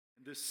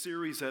This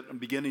series that I'm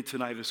beginning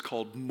tonight is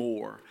called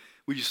More.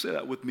 Would you say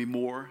that with me,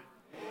 More?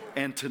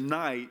 And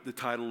tonight, the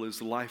title is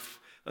the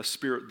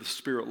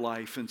Spirit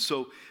Life. And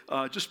so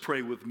just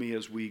pray with me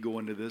as we go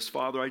into this.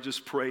 Father, I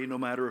just pray no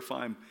matter if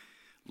I'm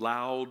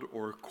loud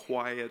or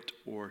quiet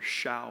or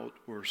shout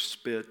or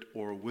spit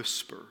or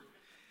whisper,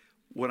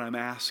 what I'm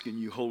asking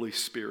you, Holy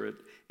Spirit,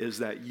 is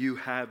that you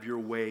have your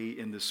way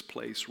in this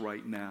place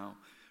right now.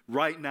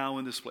 Right now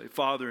in this place.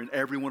 Father, in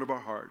every one of our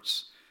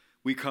hearts,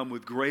 we come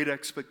with great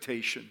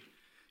expectation.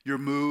 You're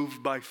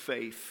moved by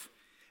faith.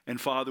 And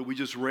Father, we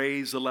just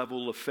raise the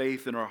level of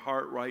faith in our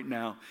heart right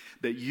now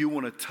that you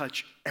want to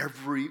touch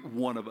every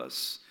one of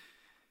us.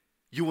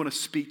 You want to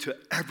speak to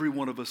every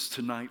one of us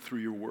tonight through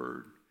your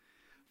word.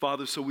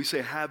 Father, so we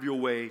say, have your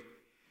way.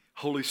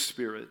 Holy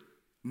Spirit,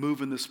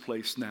 move in this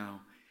place now.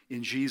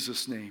 In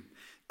Jesus' name.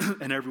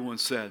 And everyone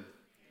said,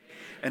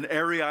 an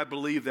area I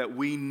believe that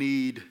we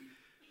need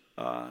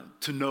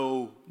to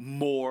know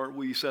more.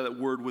 Will you say that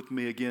word with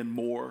me again,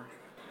 more?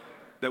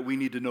 That we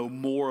need to know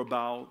more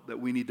about, that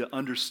we need to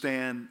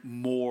understand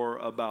more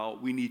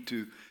about. We need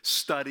to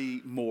study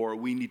more.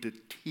 We need to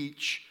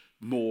teach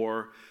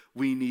more.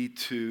 We need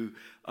to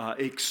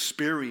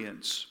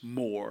experience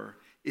more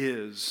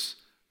is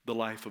the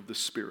life of the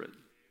Spirit,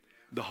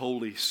 the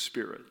Holy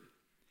Spirit.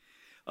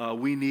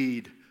 We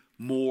need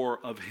more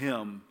of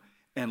Him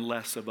and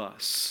less of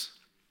us.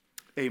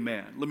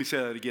 Amen. Let me say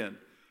that again.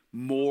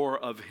 More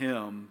of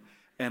Him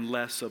and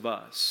less of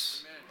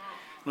us. Amen.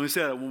 Let me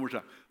say that one more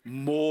time.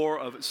 More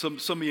of, some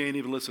of you ain't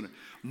even listening.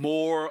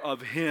 More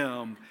of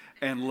Him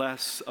and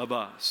less of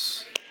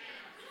us.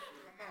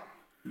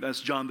 That's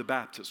John the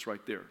Baptist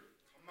right there.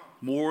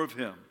 More of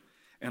Him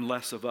and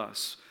less of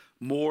us.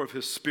 More of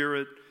His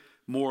Spirit,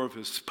 more of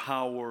His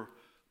power,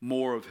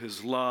 more of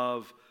His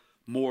love,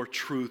 more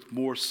truth,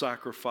 more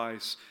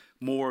sacrifice,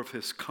 more of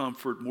His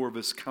comfort, more of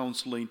His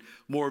counseling,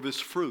 more of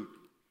His fruit,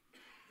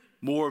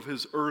 more of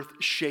His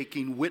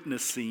earth-shaking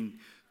witnessing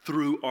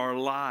through our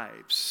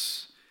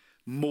lives.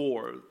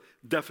 More.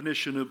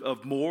 Definition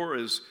of more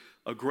is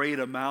a great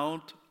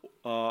amount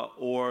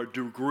or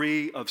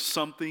degree of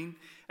something,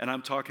 and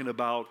I'm talking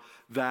about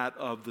that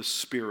of the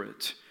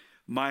Spirit.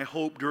 My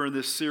hope during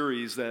this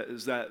series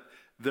is that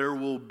there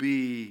will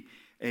be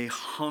a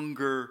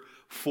hunger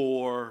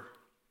for,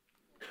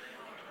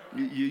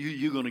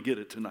 you're going to get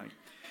it tonight,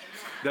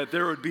 that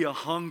there would be a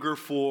hunger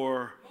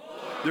for,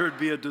 there would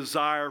be a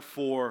desire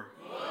for.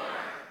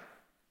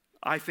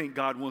 I think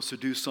God wants to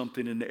do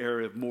something in the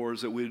area of more,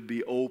 is that we would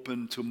be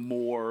open to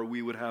more.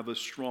 We would have a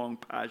strong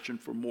passion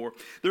for more.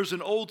 There's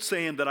an old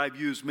saying that I've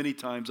used many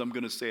times. I'm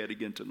going to say it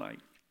again tonight.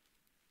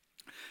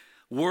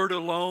 Word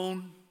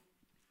alone,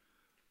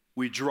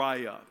 we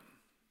dry up.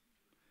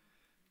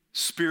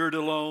 Spirit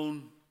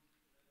alone,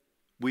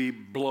 we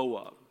blow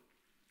up.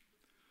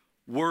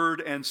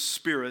 Word and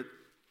Spirit,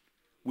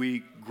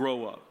 we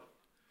grow up.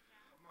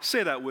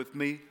 Say that with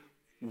me.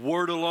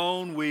 Word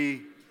alone,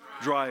 we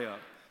dry up.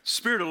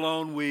 Spirit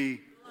alone,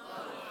 we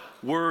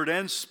Word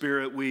and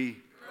Spirit, we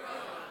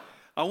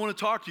I want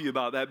to talk to you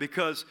about that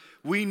because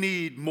we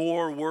need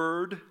more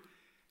Word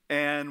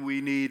and we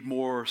need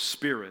more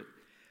Spirit.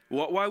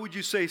 Why would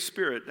you say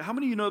Spirit? How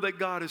many of you know that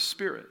God is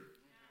Spirit?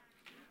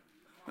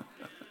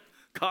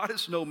 God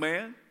is no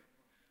man.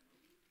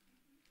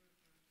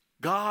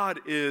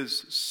 God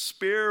is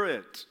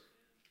Spirit.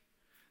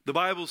 The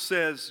Bible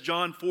says,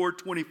 John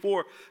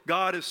 4:24,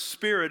 God is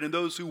spirit, and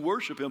those who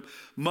worship Him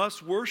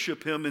must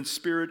worship Him in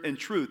spirit and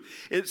truth.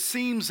 It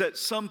seems that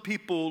some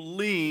people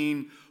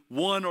lean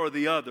one or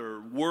the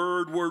other,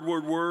 word,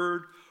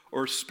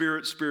 or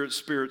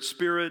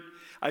spirit.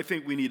 I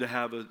think we need to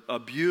have a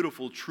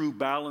beautiful, true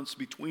balance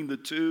between the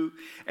two,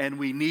 and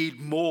we need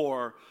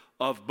more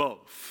of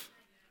both.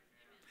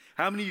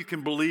 How many of you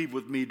can believe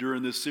with me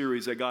during this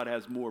series that God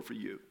has more for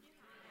you?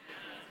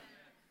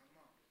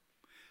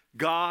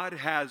 God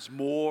has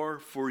more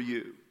for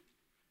you.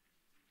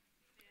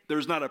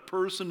 There's not a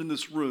person in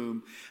this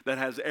room that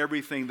has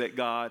everything that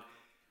God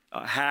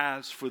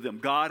has for them.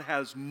 God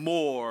has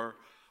more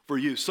for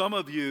you. Some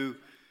of you,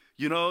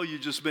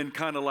 you've just been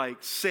kind of like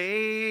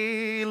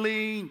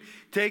sailing,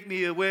 take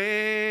me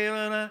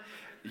away.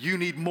 You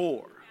need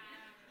more.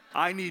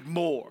 I need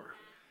more.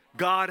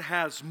 God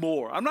has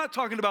more. I'm not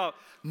talking about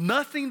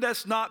nothing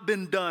that's not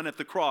been done at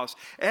the cross.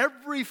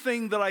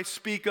 Everything that I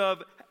speak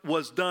of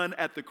was done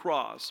at the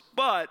cross,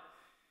 but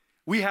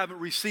we haven't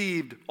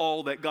received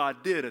all that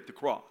God did at the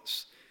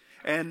cross.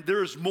 And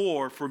there's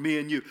more for me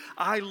and you.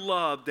 I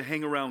love to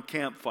hang around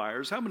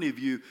campfires. How many of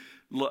you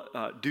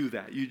do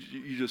that?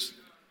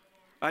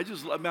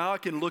 I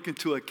can look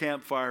into a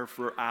campfire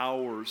for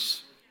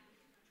hours,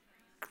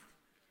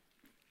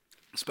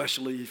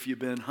 especially if you've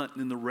been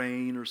hunting in the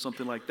rain or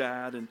something like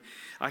that, and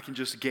I can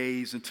just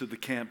gaze into the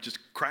camp, just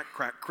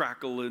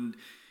crackle, and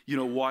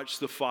watch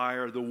the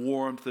fire, the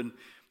warmth. And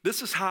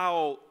this is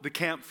how the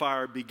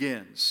campfire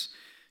begins.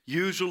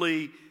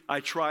 Usually, I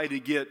try to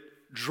get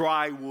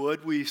dry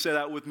wood. Will you say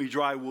that with me,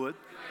 dry wood?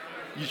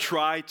 You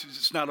try to,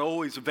 it's not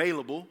always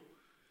available.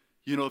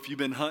 You know, if you've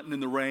been hunting in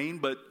the rain,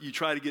 but you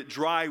try to get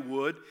dry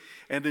wood,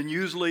 and then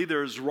usually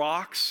there's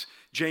rocks.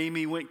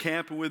 Jamie went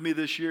camping with me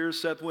this year.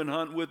 Seth went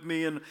hunting with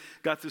me and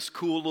got this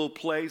cool little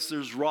place.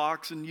 There's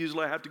rocks, and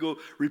usually I have to go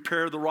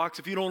repair the rocks.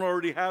 If you don't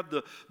already have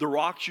the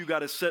rocks, you got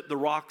to set the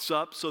rocks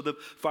up so the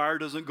fire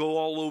doesn't go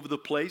all over the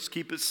place.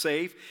 Keep it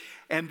safe.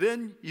 And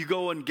then you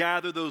go and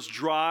gather those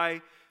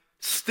dry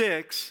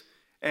sticks,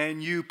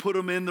 and you put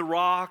them in the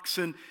rocks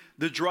and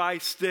the dry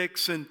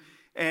sticks, and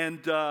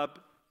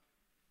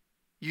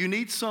you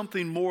need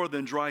something more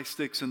than dry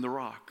sticks in the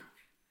rock.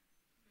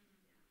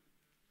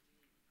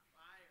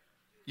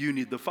 You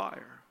need the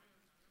fire.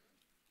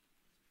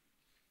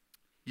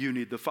 You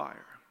need the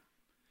fire.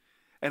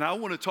 And I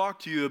want to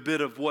talk to you a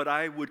bit of what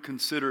I would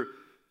consider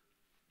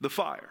the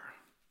fire.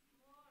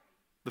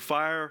 The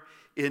fire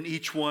in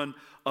each one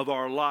of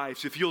our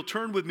lives. If you'll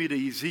turn with me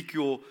to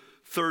Ezekiel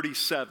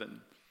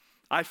 37.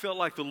 I felt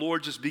like the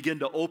Lord just began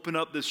to open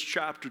up this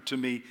chapter to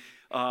me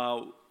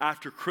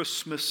after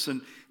Christmas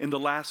and in the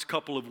last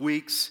couple of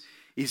weeks.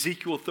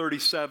 Ezekiel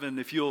 37,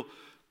 if you'll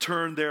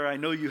turn there, I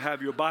know you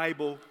have your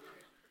Bible.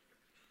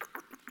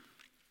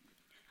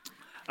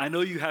 I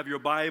know you have your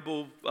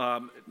Bible,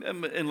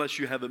 unless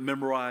you have it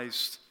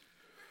memorized.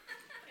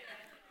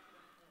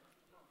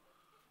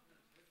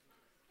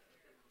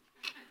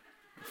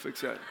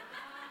 Fix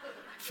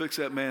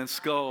that man's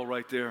skull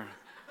right there.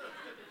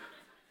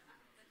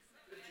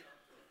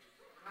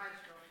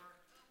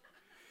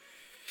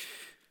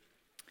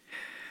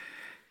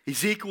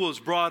 Ezekiel is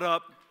brought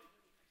up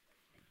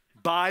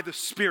by the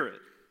Spirit.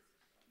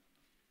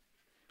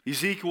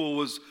 Ezekiel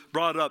was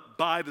brought up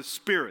by the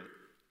Spirit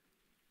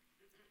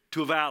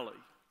to a valley.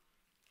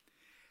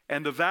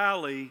 And the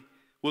valley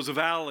was a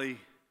valley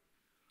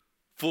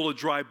full of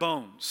dry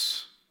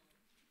bones.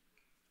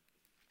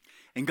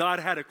 And God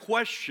had a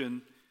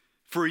question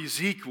for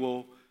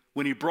Ezekiel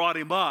when he brought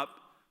him up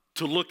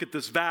to look at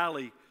this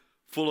valley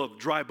full of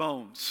dry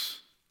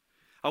bones.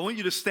 I want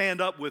you to stand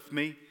up with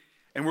me,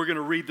 and we're going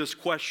to read this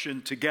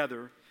question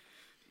together.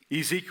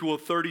 Ezekiel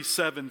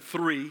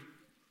 37:3.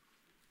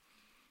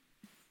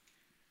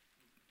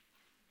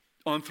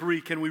 On 3,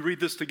 can we read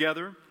this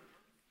together?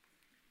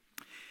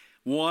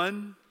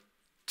 1,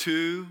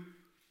 2,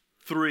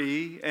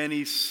 3. And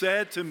he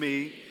said to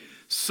me,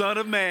 Son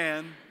of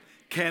man,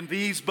 can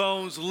these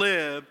bones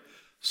live?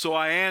 So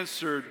I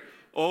answered,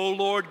 O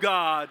Lord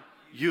God,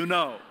 you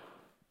know.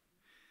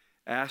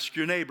 Ask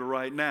your neighbor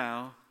right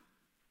now,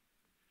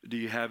 do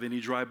you have any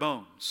dry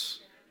bones?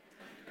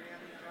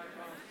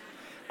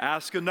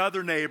 Ask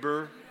another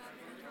neighbor,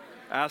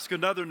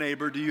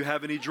 do you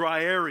have any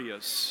dry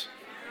areas?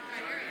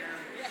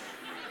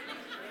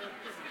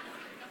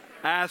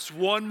 Ask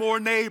one more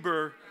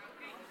neighbor,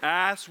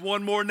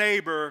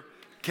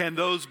 can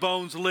those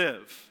bones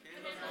live?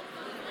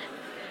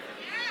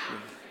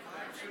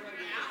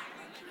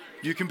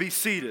 You can be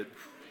seated.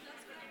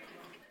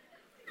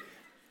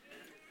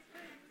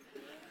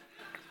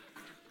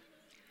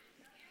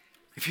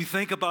 If you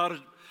think about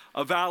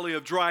a valley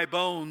of dry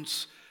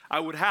bones, I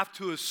would have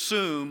to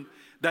assume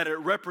that it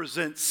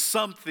represents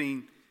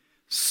something,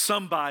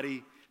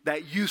 somebody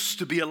that used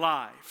to be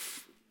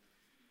alive.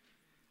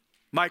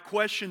 My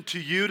question to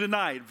you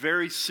tonight,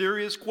 very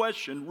serious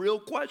question, real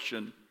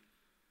question,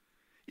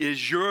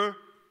 is your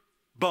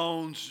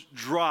bones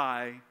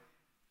dry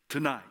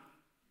tonight?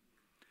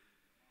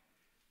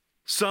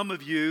 Some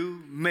of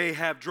you may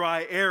have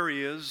dry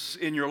areas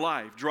in your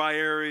life, dry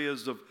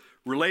areas of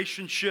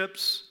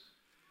relationships,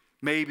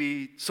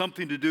 maybe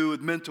something to do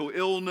with mental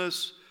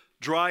illness,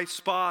 dry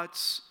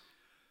spots.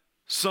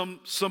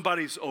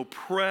 Somebody's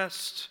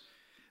oppressed.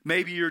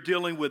 Maybe you're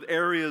dealing with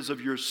areas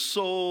of your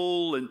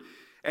soul and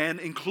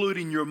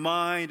including your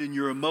mind and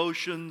your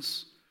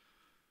emotions.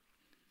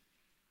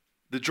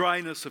 The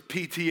dryness of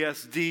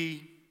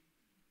PTSD,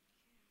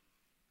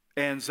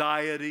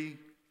 anxiety,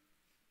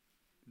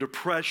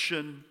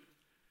 depression,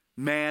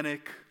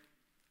 manic,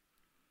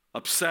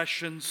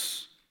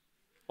 obsessions,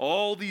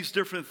 all these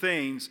different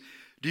things.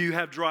 Do you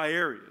have dry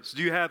areas?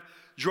 Do you have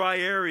dry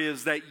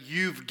areas that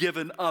you've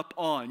given up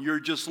on? You're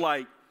just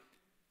like,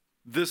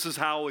 this is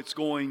how it's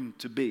going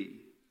to be.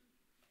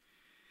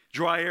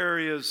 Dry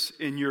areas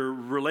in your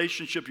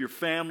relationship, your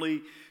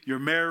family, your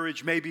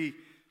marriage, maybe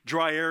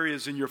dry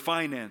areas in your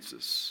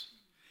finances.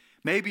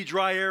 Maybe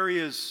dry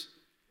areas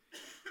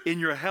in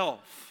your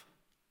health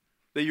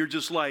that you're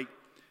just like,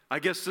 I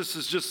guess this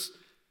is just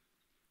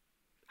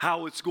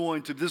how it's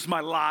going to, this is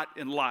my lot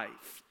in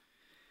life.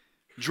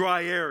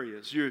 Dry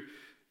areas, your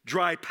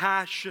dry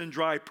passion,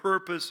 dry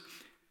purpose,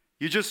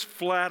 you're just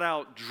flat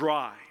out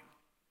dry.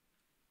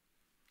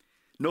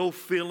 No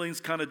feelings,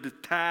 kind of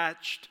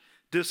detached,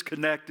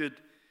 disconnected.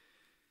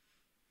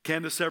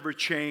 Can this ever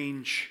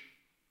change?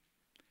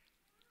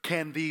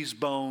 Can these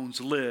bones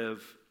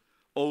live?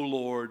 Oh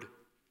Lord,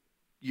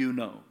 you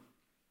know.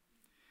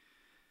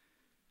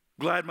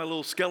 Glad my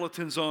little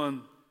skeleton's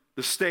on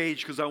the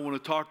stage because I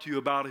want to talk to you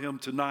about him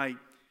tonight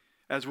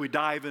as we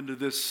dive into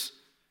this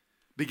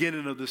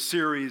beginning of the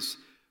series.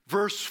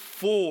 Verse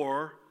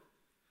 4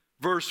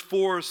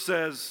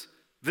 says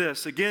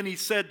this. Again, he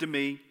said to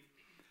me,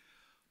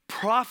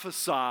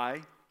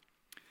 prophesy.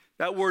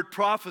 That word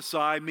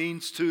prophesy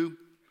means to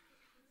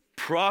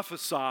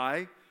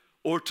prophesy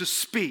or to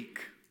speak.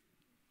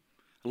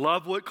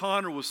 Love what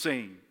Connor was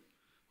saying.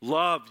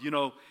 Love,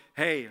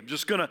 hey, I'm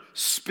just going to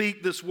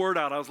speak this word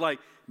out. I was like,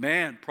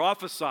 man,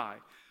 prophesy.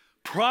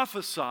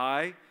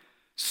 Prophesy,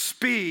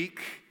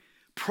 speak,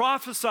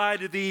 prophesy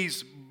to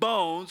these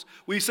bones.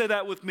 Will you say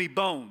that with me,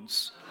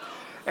 bones?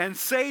 And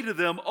say to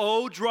them,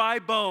 O dry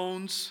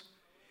bones,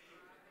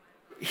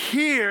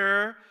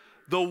 hear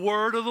the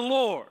word of the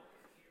Lord.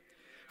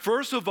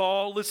 First of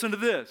all, listen to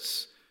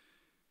this.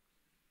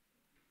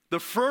 The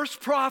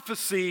first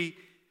prophecy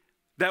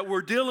that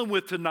we're dealing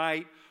with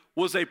tonight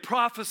was a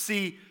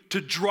prophecy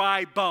to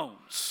dry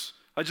bones.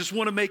 I just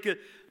want to make a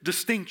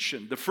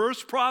distinction. The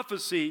first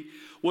prophecy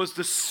was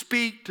to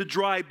speak to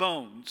dry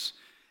bones.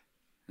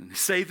 And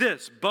say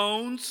this,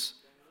 bones,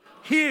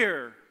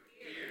 hear.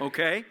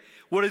 Okay?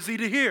 What is he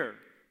to hear?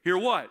 Hear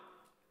what?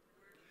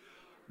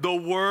 The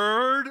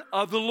word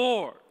of the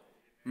Lord.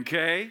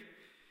 Okay?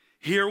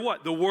 Hear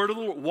what? The word of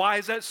the Lord. Why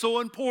is that so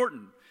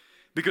important?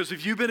 Because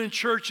if you've been in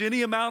church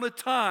any amount of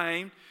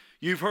time,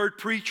 you've heard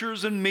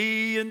preachers and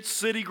me and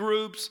city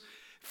groups.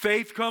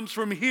 Faith comes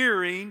from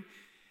hearing,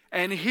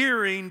 and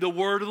hearing the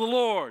word of the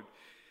Lord.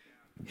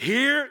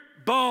 Hear,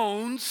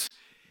 bones,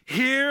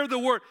 hear the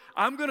word.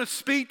 I'm going to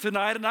speak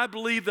tonight, and I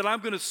believe that I'm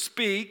going to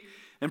speak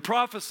and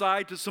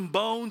prophesy to some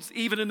bones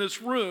even in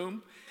this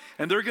room,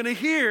 and they're going to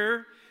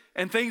hear,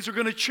 and things are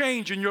going to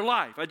change in your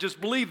life. I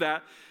just believe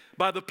that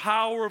by the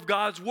power of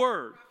God's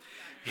word.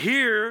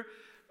 Hear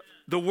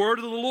the word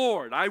of the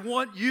Lord. I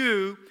want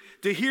you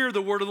to hear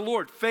the word of the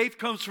Lord. Faith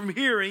comes from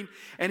hearing,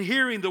 and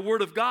hearing the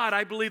word of God.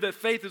 I believe that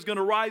faith is going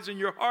to rise in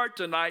your heart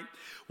tonight.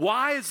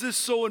 Why is this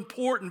so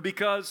important?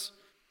 Because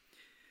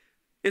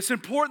it's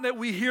important that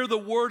we hear the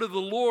word of the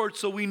Lord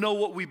so we know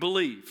what we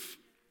believe.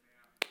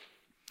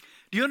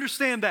 Do you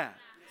understand that?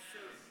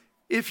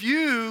 If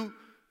you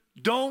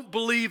don't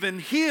believe in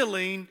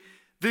healing,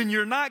 then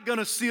you're not going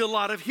to see a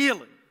lot of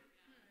healing.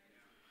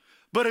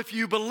 But if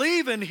you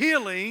believe in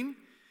healing,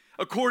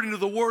 according to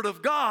the word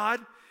of God,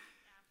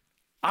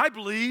 I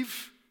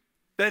believe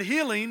that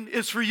healing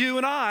is for you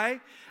and I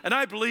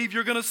believe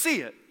you're going to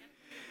see it.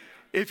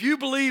 If you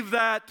believe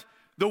that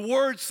the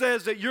word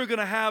says that you're going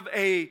to have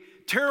a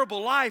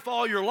terrible life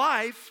all your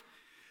life,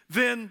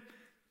 then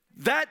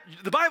that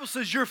the Bible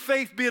says your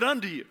faith be it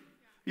unto you.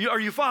 Are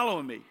you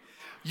following me?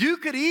 You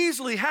could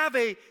easily have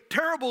a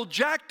terrible,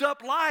 jacked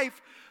up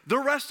life the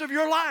rest of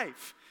your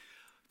life.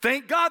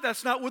 Thank God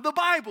that's not what the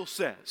Bible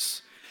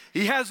says.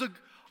 He has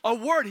a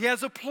word. He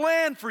has a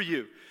plan for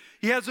you.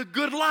 He has a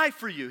good life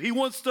for you. He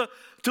wants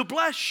to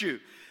bless you.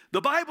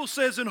 The Bible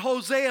says in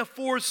Hosea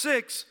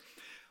 4:6,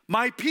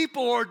 my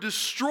people are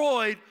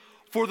destroyed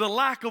for the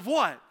lack of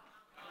what?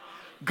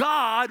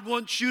 God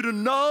wants you to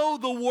know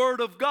the word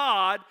of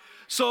God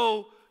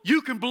so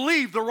you can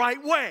believe the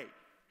right way.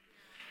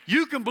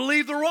 You can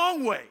believe the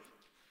wrong way.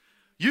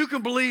 You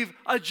can believe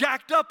a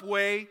jacked up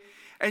way,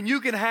 and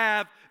you can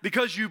have,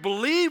 because you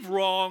believe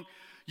wrong,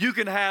 you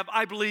can have,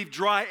 I believe,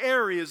 dry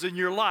areas in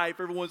your life.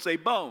 Everyone say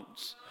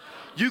bones.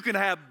 You can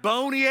have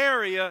bony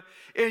area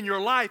in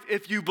your life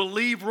if you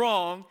believe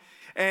wrong.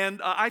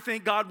 And I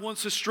think God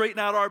wants to straighten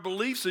out our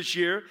beliefs this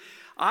year.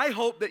 I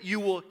hope that you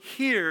will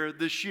hear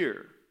this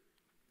year.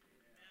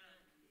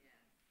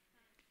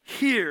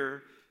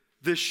 Hear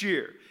this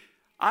year.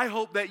 I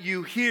hope that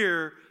you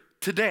hear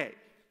today.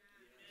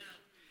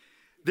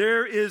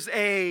 There is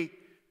a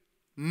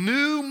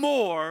new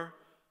more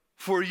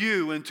for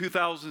you in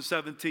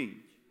 2017.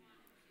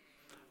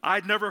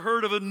 I'd never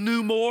heard of a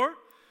new more,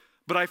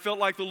 but I felt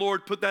like the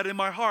Lord put that in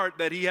my heart,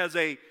 that He has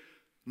a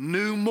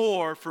new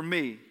more for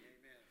me.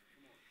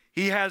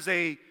 He has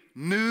a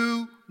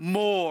new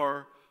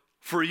more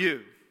for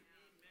you.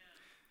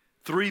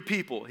 3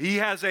 people. He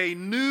has a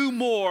new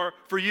more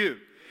for you.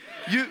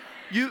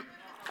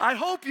 I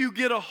hope you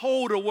get a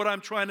hold of what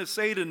I'm trying to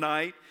say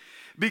tonight,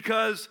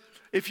 because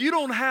if you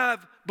don't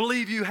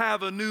believe you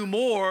have a new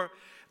more,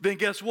 then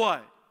guess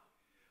what?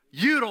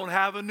 You don't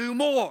have a new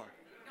more.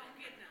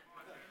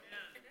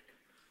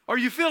 Are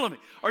you feeling me?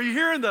 Are you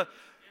hearing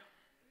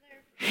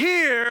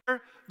hear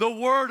the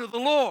word of the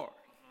Lord?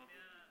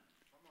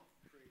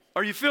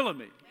 Are you feeling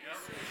me?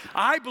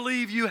 I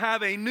believe you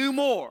have a new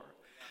more.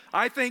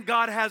 I think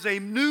God has a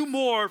new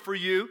more for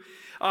you.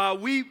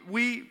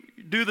 We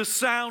do the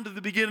sound at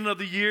the beginning of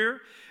the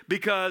year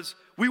because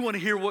we want to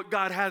hear what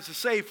God has to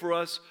say for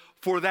us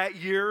for that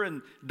year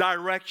and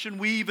direction.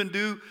 We even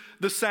do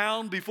the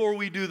sound before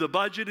we do the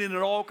budgeting and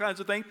all kinds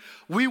of things.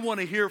 We want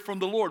to hear from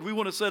the Lord. We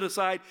want to set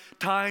aside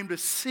time to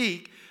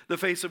seek the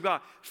face of God.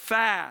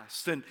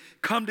 Fast and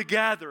come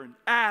together and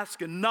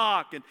ask and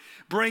knock and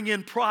bring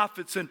in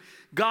prophets. And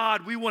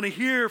God, we want to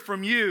hear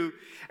from you.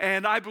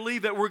 And I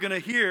believe that we're going to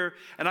hear,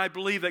 and I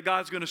believe that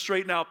God's going to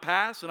straighten out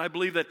past, and I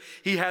believe that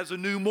He has a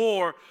new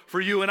more for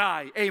you and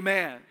I.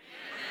 Amen. Amen.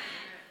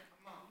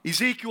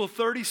 Ezekiel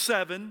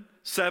 37,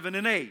 7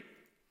 and 8.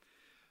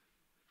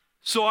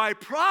 So I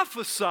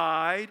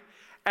prophesied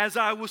as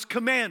I was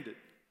commanded.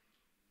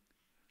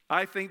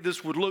 I think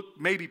this would look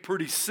maybe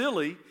pretty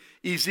silly,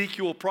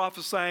 Ezekiel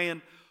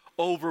prophesying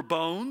over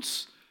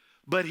bones,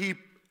 but he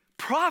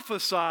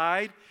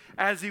prophesied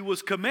as he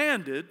was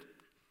commanded,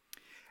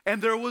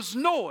 and there was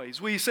noise.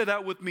 Will you say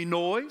that with me,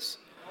 noise?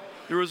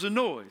 There was a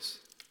noise.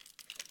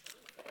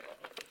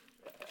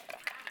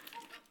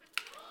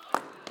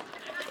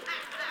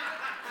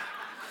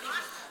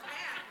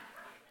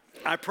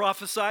 I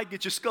prophesied,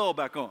 get your skull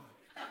back on.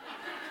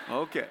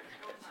 Okay,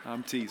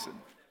 I'm teasing.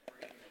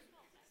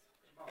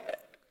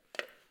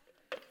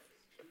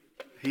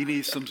 He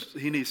needs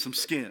some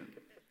skin.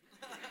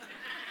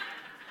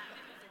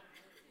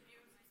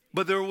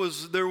 But there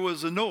was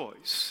a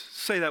noise.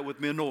 Say that with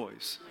me, a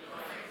noise.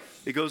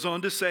 It goes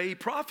on to say, he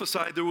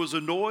prophesied there was a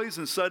noise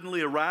and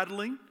suddenly a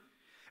rattling,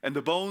 and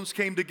the bones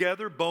came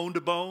together, bone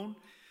to bone.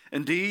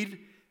 Indeed,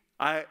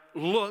 I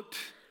looked,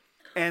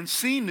 and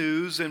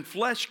sinews and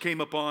flesh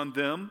came upon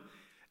them,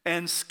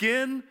 and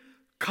skin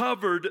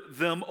covered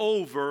them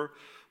over,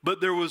 but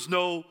there was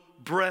no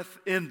breath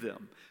in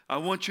them. I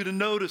want you to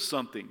notice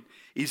something.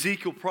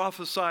 Ezekiel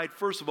prophesied,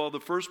 first of all, the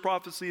first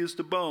prophecy is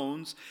to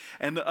bones,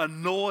 and a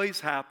noise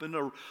happened,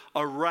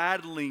 a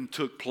rattling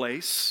took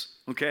place,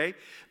 okay?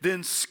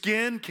 Then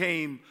skin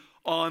came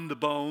on the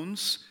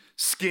bones,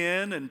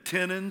 skin and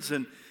tendons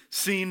and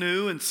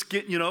sinew and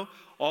skin,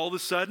 all of a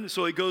sudden.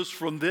 So it goes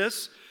from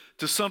this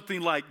to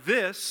something like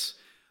this,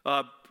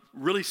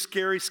 really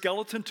scary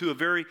skeleton, to a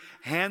very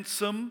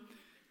handsome,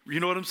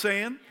 you know what I'm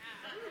saying?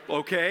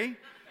 Okay?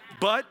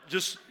 But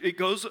it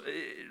goes,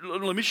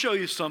 let me show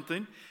you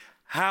something.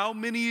 How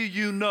many of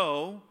you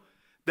know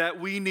that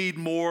we need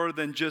more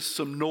than just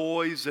some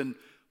noise and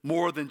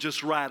more than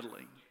just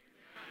rattling?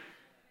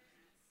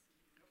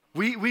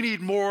 We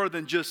need more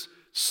than just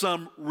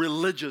some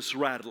religious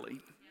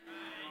rattling.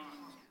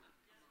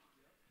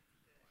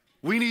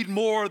 We need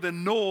more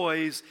than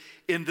noise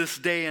in this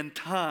day and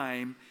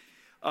time.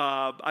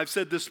 I've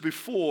said this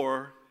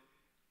before.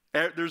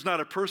 There's not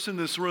a person in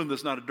this room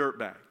that's not a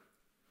dirtbag.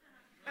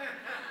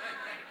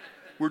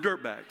 We're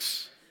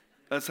dirtbags.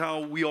 That's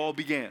how we all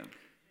began.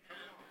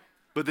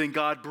 But then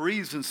God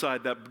breathes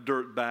inside that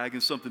dirt bag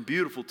and something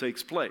beautiful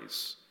takes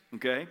place,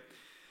 okay?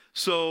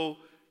 So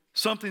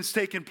something's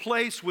taken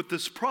place with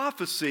this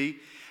prophecy,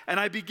 and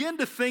I begin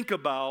to think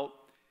about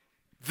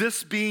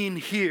this being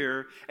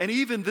here, and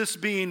even this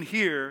being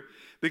here,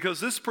 because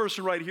this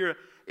person right here,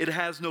 it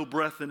has no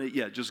breath in it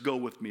yet. Just go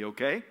with me,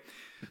 okay?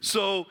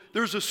 So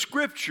there's a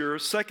scripture,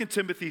 2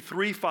 Timothy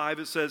 3:5,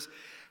 it says,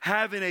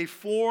 having a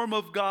form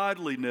of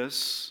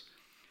godliness,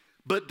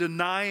 but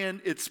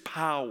denying its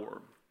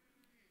power.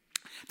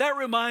 That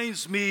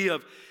reminds me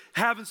of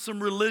having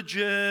some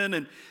religion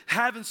and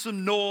having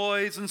some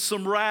noise and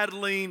some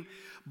rattling,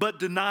 but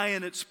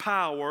denying its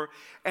power,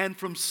 and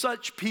from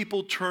such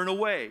people turn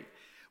away.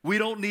 We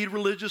don't need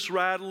religious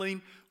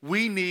rattling.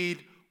 We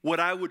need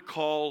what I would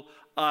call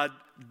a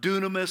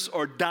dunamis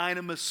or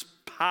dynamis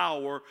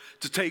power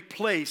to take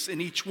place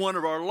in each one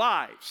of our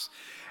lives.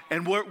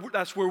 And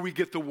that's where we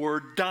get the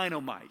word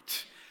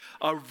dynamite.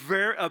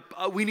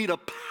 We need a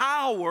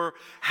power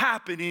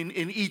happening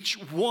in each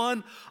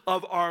one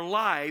of our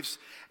lives.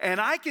 And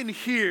I can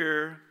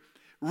hear,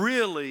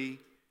 really,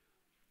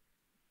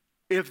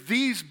 if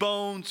these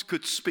bones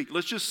could speak.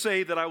 Let's just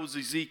say that I was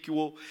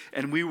Ezekiel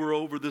and we were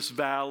over this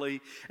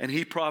valley and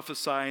he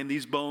prophesied and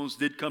these bones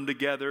did come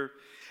together.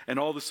 And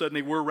all of a sudden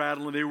they were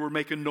rattling, they were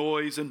making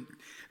noise, and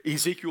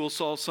Ezekiel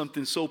saw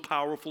something so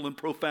powerful and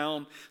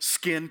profound.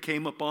 Skin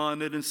came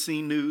upon it and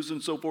sinews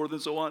and so forth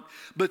and so on.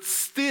 But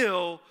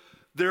still,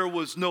 there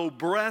was no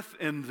breath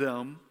in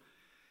them.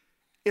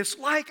 It's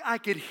like I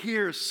could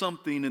hear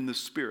something in the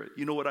spirit.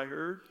 You know what I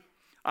heard?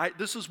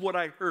 This is what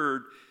I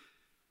heard.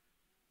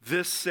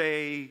 This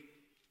say,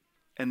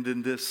 and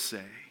then this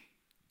say.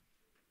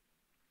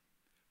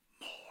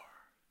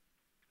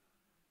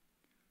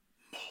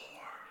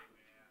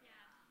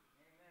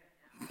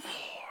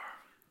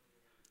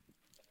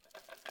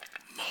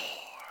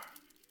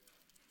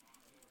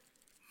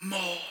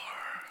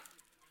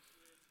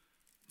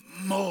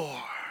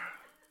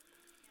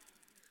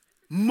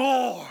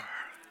 More.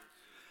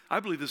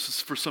 I believe this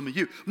is for some of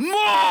you.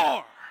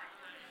 More.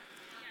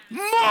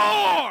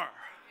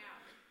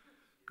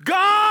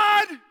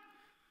 God,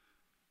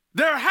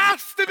 there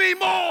has to be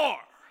more.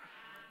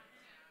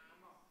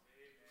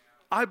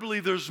 I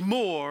believe there's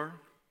more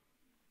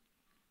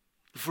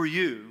for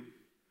you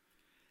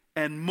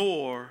and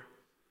more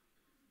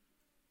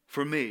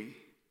for me.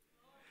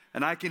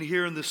 And I can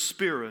hear in the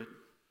spirit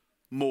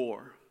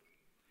more.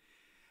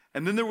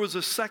 And then there was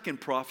a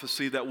second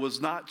prophecy that was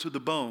not to the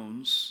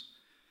bones.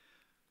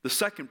 The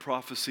second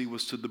prophecy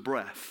was to the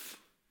breath.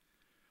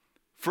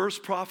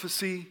 First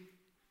prophecy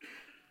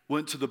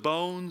went to the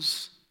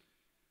bones,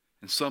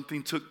 and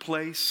something took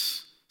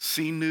place,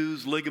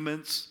 sinews,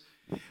 ligaments.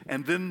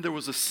 And then there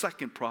was a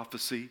second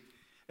prophecy,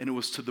 and it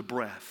was to the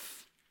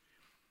breath.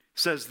 It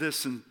says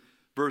this in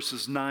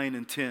verses 9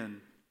 and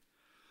 10.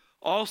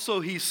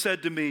 Also he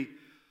said to me,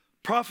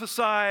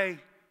 prophesy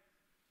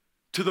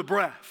to the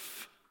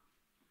breath.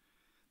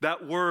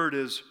 That word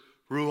is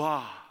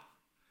ruah.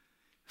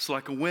 It's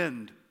like a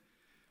wind.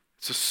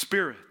 It's a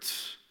spirit,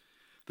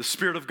 the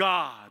Spirit of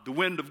God, the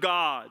wind of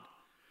God.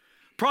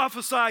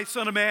 Prophesy,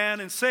 Son of Man,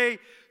 and say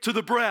to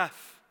the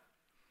breath,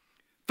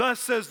 thus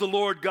says the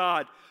Lord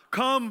God,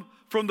 come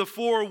from the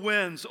four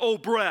winds, O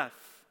breath,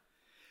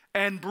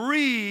 and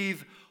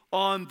breathe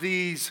on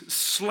these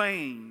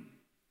slain,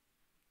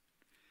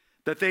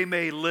 that they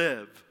may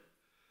live.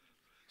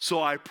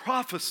 So I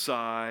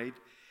prophesied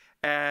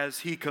as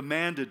he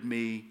commanded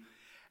me,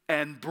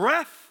 and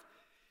breath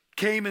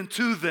came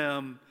into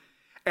them,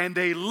 and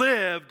they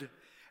lived,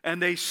 and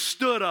they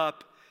stood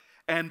up,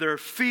 and their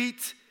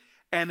feet,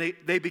 and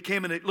they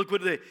became, look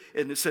what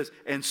and it says,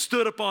 and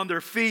stood up on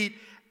their feet,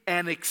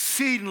 an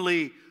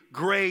exceedingly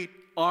great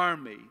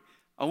army.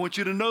 I want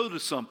you to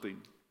notice something.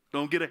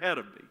 Don't get ahead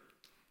of me.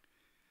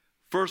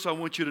 First, I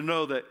want you to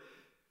know that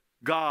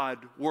God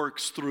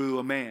works through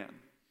a man,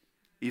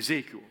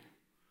 Ezekiel.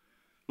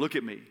 Look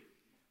at me.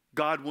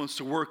 God wants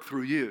to work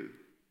through you.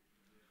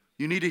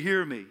 You need to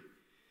hear me.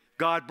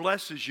 God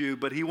blesses you,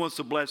 but he wants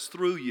to bless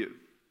through you.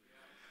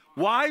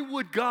 Why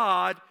would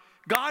God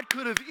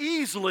could have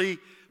easily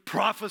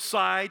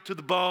prophesied to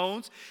the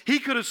bones. He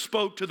could have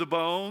spoke to the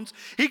bones.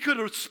 He could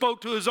have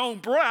spoke to his own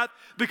breath,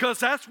 because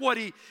that's what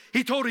he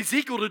told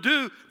Ezekiel to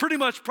do. Pretty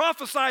much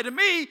prophesy to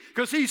me,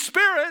 because he's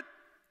spirit.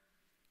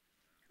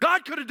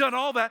 God could have done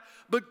all that,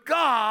 but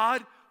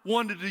God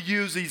wanted to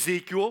use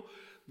Ezekiel.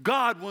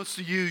 God wants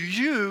to use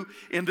you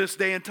in this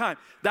day and time.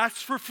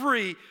 That's for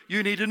free.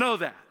 You need to know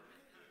that.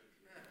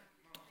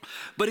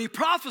 But he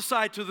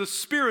prophesied to the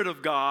Spirit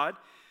of God.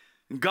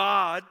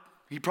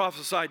 He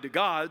prophesied to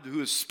God,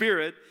 who is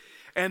spirit,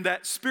 and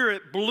that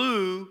spirit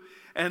blew,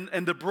 and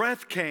the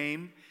breath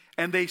came,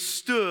 and they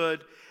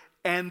stood,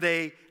 and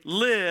they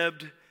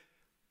lived.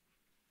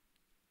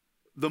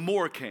 The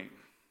more came.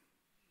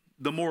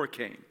 The more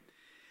came.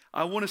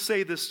 I want to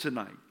say this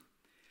tonight.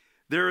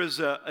 There is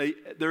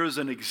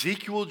an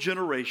Ezekiel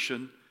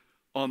generation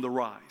on the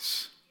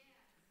rise.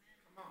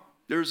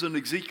 There's an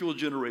Ezekiel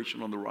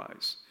generation on the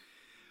rise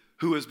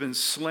who has been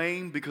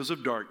slain because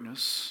of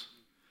darkness,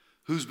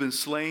 who's been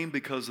slain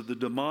because of the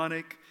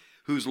demonic,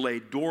 who's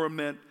laid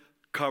dormant,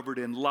 covered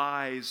in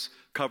lies,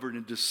 covered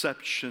in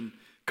deception,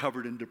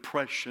 covered in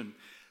depression,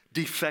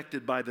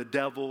 defected by the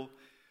devil,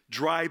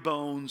 dry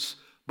bones.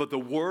 But the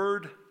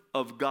word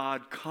of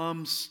God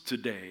comes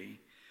today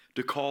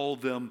to call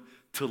them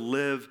to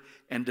live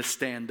and to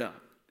stand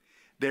up.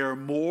 They are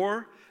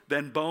more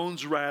than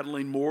bones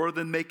rattling, more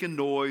than making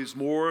noise,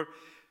 more.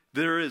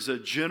 There is a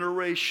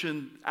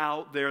generation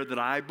out there that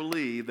I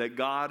believe that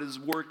God is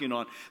working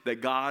on,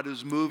 that God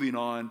is moving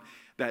on,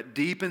 that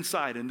deep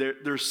inside, and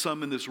there's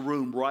some in this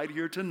room right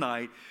here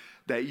tonight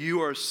that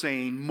you are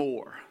saying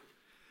more.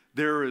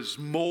 There is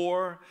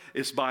more.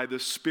 It's by the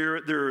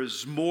Spirit. There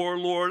is more,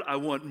 Lord. I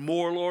want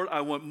more, Lord.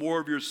 I want more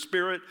of your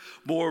Spirit,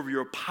 more of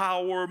your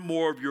power,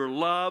 more of your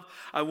love.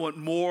 I want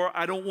more.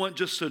 I don't want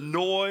just a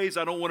noise.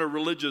 I don't want a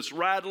religious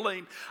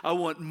rattling. I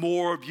want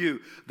more of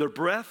you. The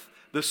breath,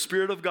 the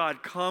Spirit of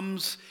God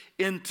comes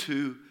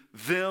into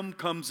them,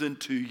 comes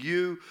into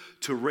you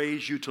to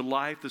raise you to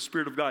life. The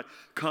Spirit of God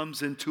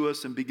comes into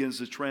us and begins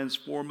to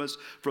transform us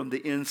from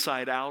the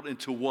inside out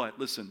into what?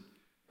 Listen.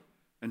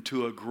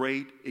 Into a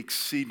great,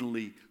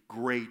 exceedingly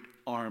great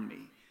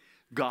army.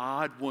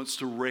 God wants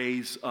to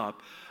raise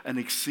up an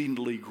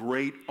exceedingly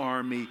great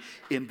army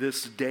in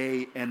this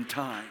day and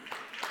time.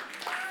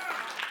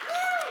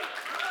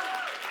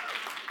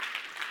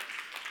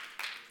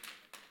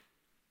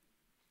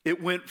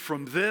 It went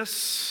from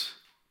this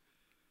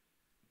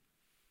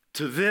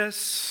to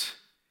this,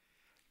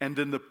 and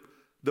then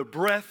the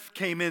breath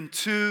came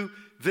into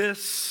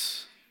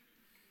this,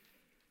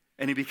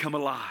 and he became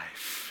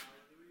alive.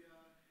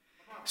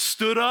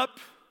 Stood up,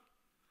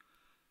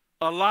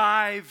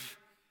 alive,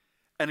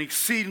 an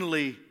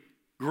exceedingly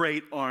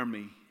great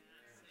army.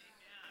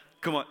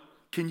 Come on,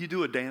 can you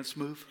do a dance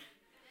move?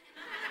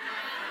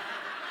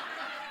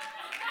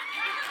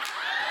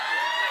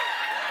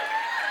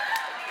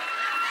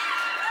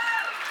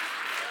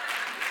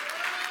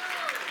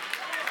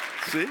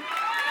 See?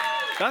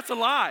 That's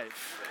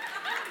alive.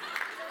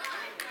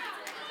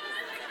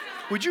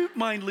 Would you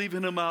mind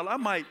leaving him out?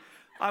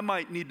 I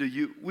might need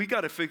to we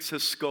got to fix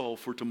his skull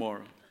for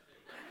tomorrow.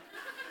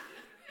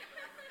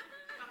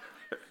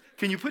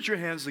 Can you put your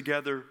hands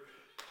together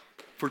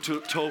for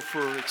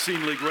Topher,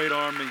 exceedingly great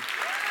army?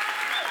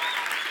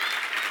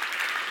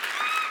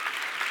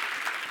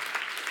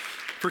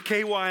 For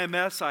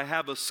KYMS, I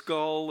have a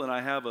skull, and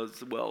I have a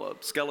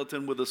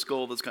skeleton with a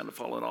skull that's kind of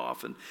fallen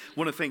off. And I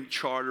want to thank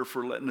Charter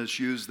for letting us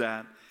use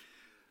that.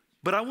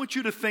 But I want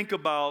you to think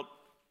about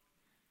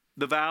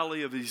the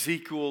valley of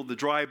Ezekiel, the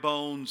dry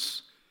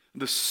bones,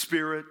 the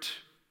Spirit.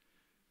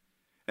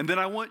 And then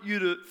I want you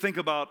to think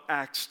about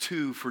Acts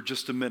 2 for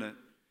just a minute.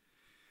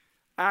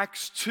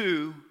 Acts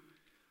 2,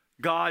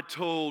 God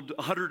told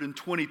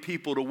 120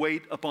 people to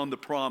wait upon the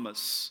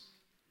promise.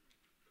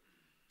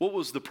 What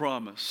was the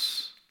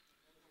promise?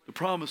 The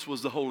promise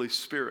was the Holy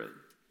Spirit.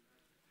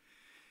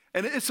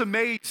 And it's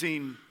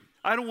amazing.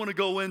 I don't want to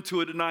go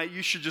into it tonight.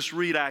 You should just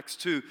read Acts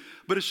 2.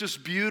 But it's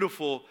just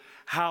beautiful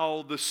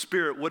how the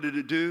Spirit, what did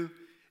it do?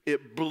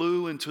 It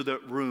blew into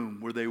that room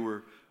where they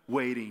were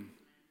waiting.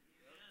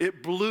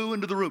 It blew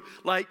into the room.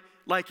 Like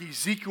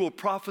Ezekiel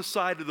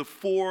prophesied to the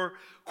four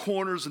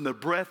corners, and the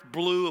breath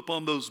blew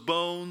upon those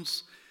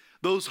bones.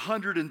 Those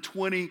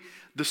 120,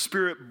 the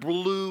Spirit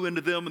blew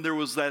into them, and there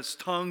was those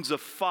tongues of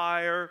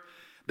fire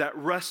that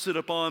rested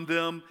upon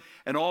them.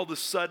 And all of a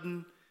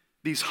sudden,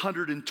 these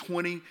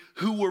 120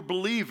 who were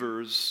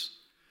believers,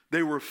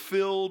 they were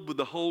filled with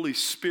the Holy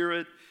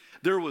Spirit.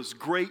 There was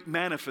great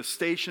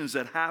manifestations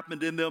that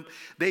happened in them.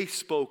 They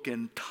spoke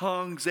in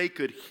tongues. They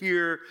could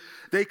hear.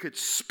 They could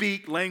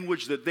speak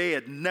language that they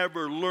had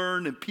never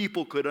learned, and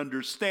people could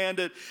understand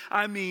it.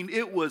 I mean,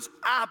 it was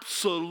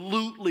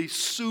absolutely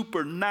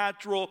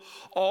supernatural,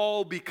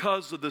 all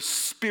because of the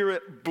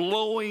Spirit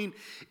blowing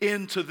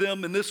into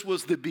them. And this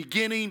was the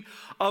beginning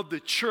of the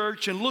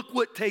church. And look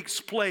what takes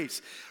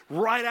place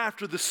right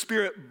after the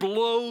Spirit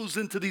blows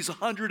into these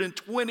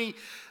 120.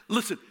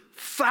 Listen,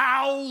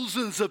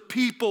 thousands of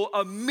people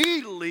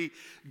immediately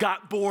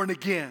got born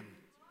again.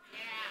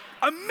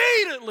 Yeah.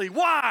 Immediately.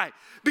 Why?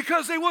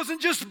 Because they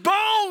wasn't just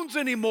bones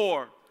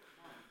anymore.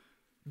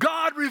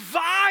 God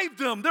revived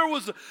them. There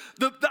was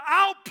the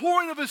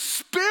outpouring of His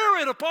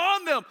Spirit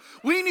upon them.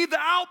 We need the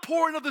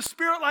outpouring of the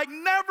Spirit like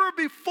never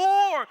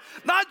before.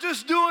 Not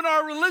just doing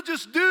our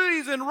religious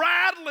duties and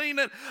rattling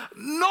and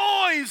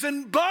noise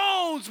and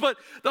bones, but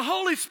the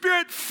Holy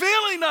Spirit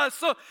filling us.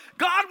 So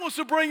God wants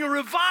to bring a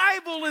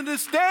revival in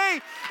this day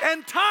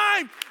and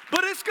time,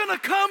 but it's going to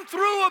come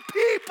through a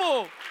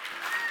people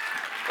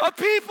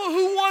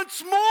who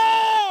wants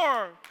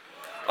more,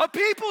 a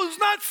people who's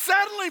not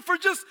settling for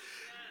just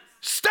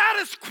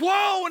status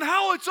quo and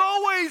how it's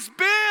always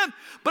been,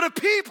 but a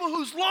people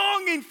who's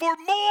longing for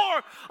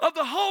more of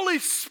the Holy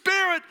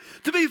Spirit,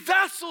 to be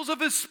vessels of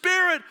His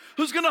Spirit,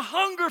 who's going to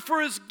hunger for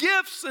His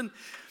gifts. And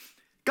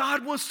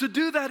God wants to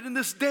do that in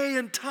this day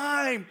and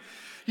time.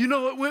 You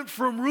know, it went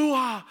from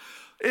Ruah.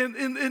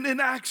 In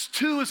Acts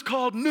 2, it's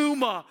called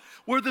Pneuma,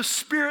 where the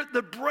Spirit,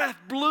 the breath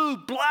blew,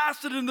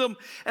 blasted in them,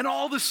 and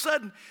all of a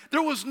sudden,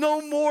 there was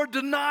no more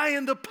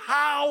denying the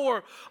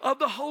power of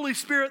the Holy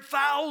Spirit.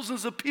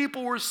 Thousands of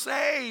people were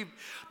saved.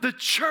 The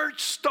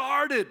church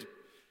started.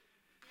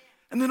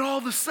 And then all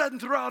of a sudden,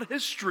 throughout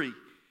history,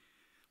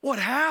 what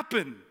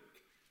happened?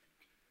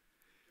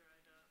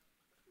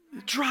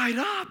 It dried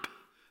up.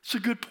 It's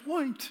a good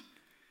point.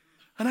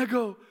 And I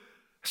go,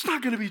 it's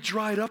not going to be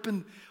dried up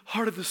in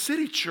Heart of the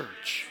City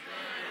Church.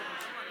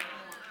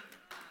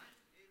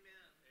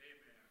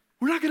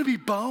 We're not going to be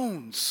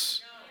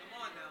bones.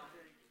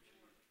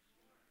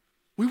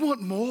 We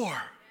want more.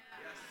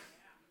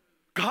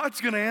 God's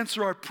going to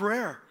answer our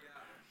prayer.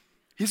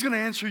 He's going to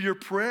answer your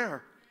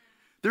prayer.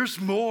 There's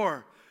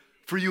more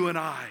for you and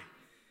I.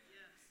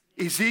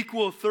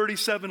 Ezekiel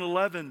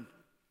 37:11.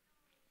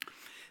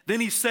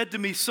 Then He said to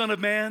me, Son of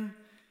man,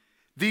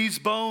 these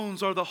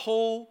bones are the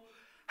whole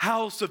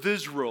house of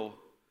Israel.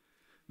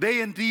 They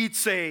indeed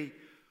say,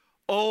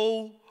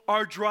 oh,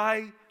 are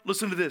dry.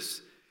 Listen to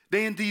this.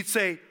 They indeed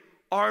say,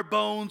 our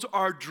bones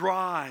are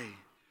dry.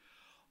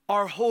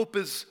 Our hope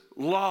is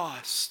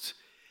lost.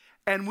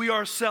 And we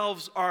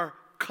ourselves are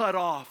cut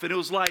off. And it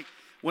was like,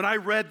 when I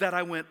read that,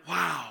 I went,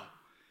 wow.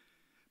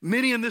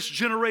 Many in this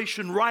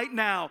generation right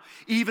now,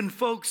 even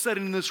folks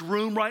sitting in this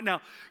room right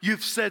now,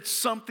 you've said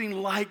something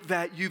like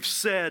that. You've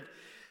said,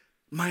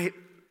 my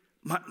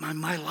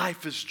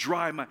life is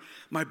dry.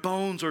 My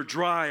bones are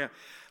dry.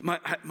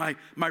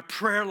 My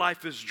prayer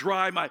life is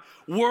dry. My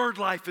word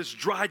life is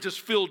dry. I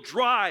just feel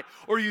dry.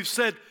 Or you've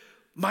said,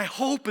 my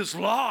hope is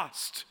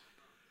lost.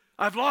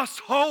 I've lost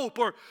hope.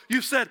 Or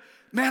you've said,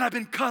 man, I've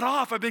been cut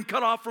off. I've been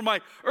cut off from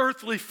my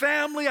earthly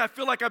family. I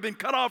feel like I've been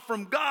cut off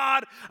from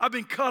God. I've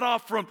been cut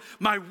off from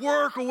my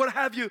work or what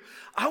have you.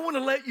 I want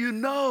to let you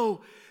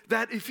know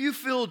that if you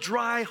feel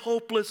dry,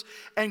 hopeless,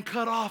 and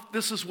cut off,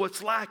 this is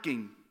what's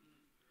lacking.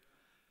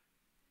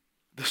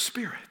 The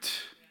Spirit,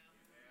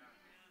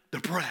 the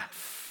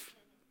breath.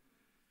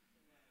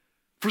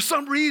 For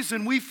some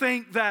reason, we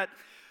think that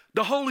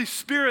the Holy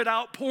Spirit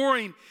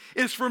outpouring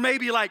is for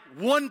maybe like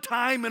one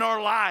time in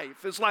our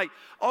life. It's like,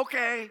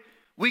 okay,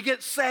 we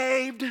get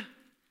saved,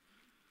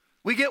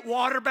 we get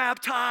water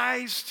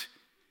baptized,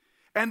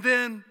 and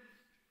then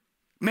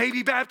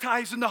maybe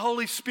baptized in the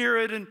Holy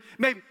Spirit, and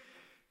maybe,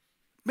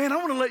 man, I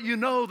want to let you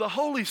know the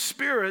Holy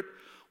Spirit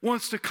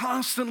wants to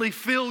constantly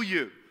fill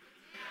you.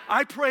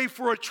 I pray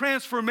for a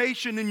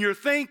transformation in your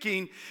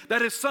thinking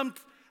that is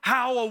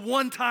somehow a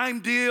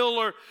one-time deal,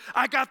 or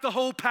I got the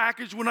whole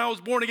package when I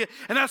was born again,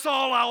 and that's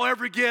all I'll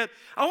ever get.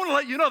 I want to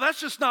let you know that's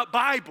just not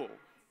Bible.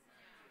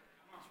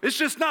 It's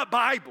just not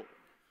Bible.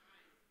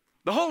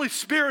 The Holy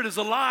Spirit is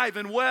alive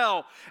and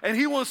well, and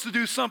He wants to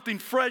do something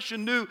fresh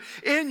and new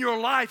in your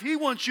life. He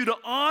wants you to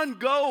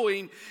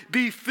ongoing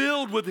be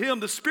filled with Him.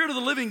 The Spirit of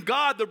the living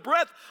God, the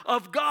breath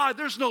of God,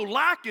 there's no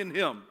lack in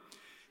Him.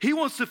 He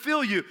wants to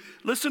fill you.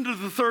 Listen to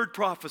the third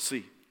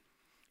prophecy,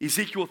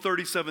 Ezekiel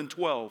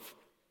 37:12.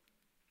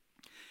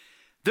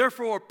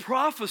 Therefore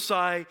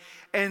prophesy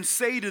and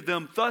say to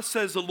them, thus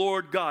says the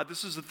Lord God.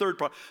 This is the third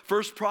part.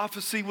 First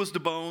prophecy was to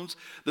bones.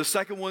 The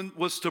second one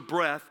was to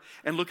breath.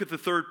 And look at the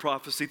third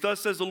prophecy.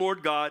 Thus says the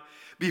Lord God,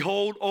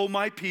 behold, O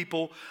my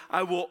people,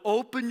 I will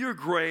open your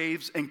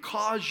graves and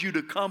cause you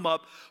to come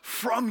up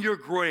from your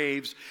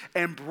graves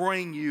and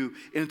bring you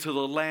into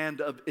the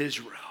land of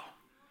Israel.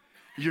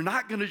 You're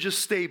not going to just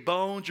stay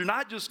bones. You're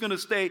not just going to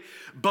stay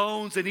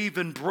bones and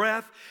even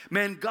breath.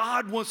 Man,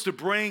 God wants to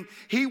bring,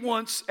 he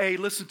wants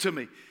listen to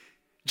me,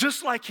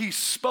 just like he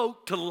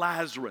spoke to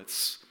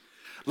Lazarus.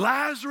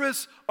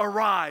 Lazarus,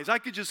 arise. I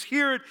could just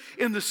hear it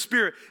in the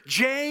spirit.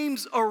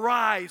 James,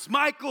 arise.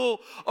 Michael,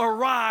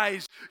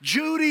 arise.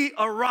 Judy,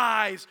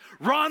 arise.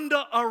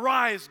 Rhonda,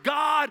 arise.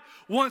 God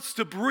wants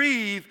to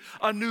breathe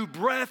a new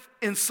breath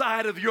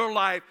inside of your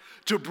life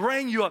to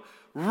bring you a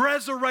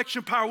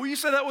resurrection power. Will you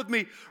say that with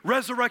me?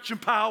 Resurrection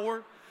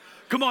power.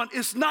 Come on,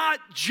 it's not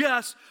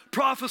just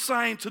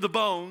prophesying to the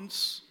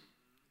bones.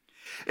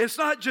 It's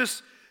not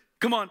just,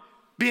 come on,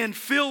 being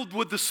filled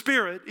with the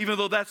Spirit, even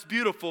though that's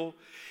beautiful.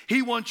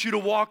 He wants you to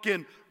walk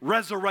in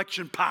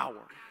resurrection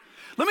power.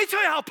 Let me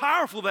tell you how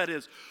powerful that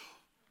is.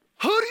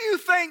 Who do you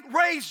think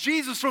raised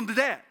Jesus from the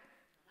dead?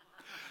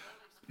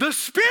 The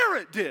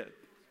Spirit did.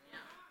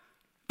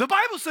 The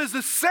Bible says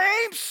the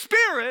same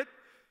Spirit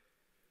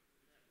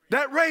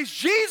that raised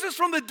Jesus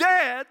from the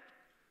dead,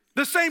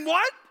 the same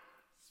what?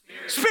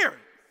 Spirit.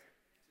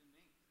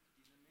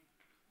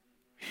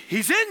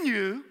 He's in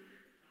you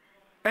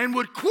and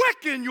would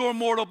quicken your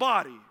mortal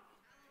body.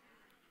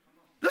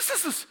 This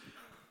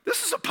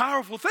is a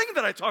powerful thing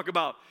that I talk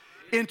about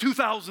in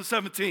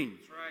 2017.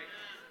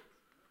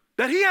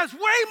 That he has way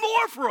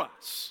more for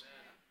us.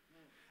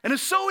 And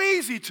it's so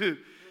easy to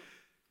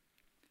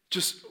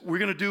we're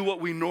going to do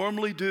what we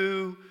normally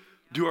do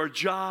our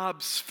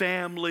jobs,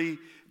 family,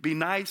 be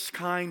nice,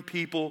 kind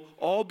people,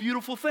 all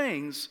beautiful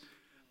things.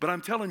 But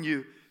I'm telling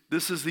you,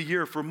 this is the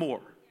year for more.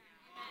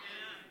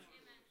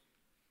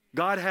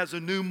 God has a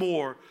new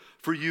more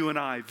for you and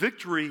I.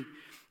 Victory,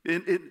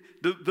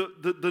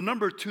 the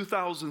number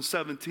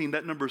 2017,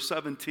 that number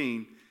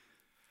 17,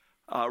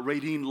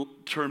 Radine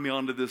turned me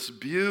on to this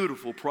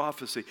beautiful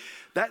prophecy.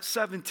 That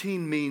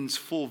 17 means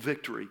full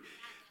victory.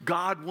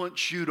 God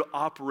wants you to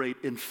operate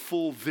in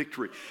full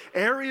victory.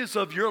 Areas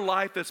of your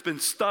life that's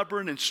been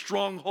stubborn and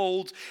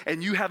strongholds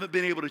and you haven't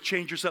been able to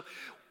change yourself.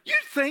 You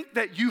think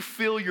that you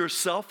fill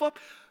yourself up?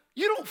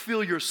 You don't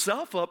fill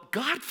yourself up.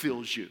 God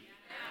fills you.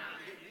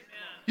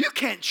 You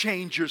can't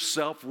change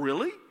yourself,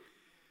 really.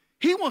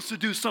 He wants to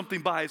do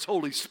something by his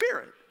Holy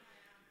Spirit.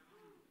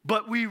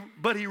 But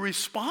he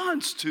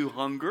responds to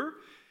hunger.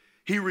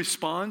 He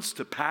responds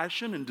to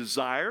passion and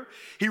desire.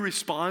 He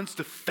responds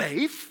to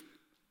faith.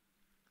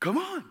 Come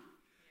on.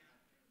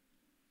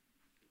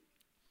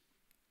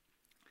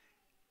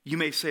 You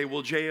may say,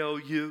 well, J.O.,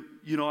 you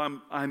know,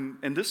 I'm,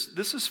 and this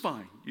is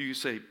fine. You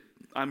say,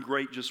 I'm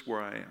great just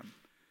where I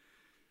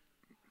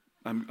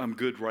am. I'm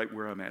good right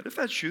where I'm at. If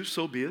that's you,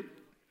 so be it.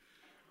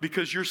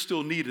 Because you're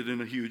still needed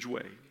in a huge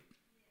way.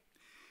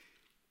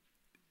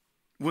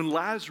 When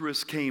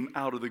Lazarus came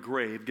out of the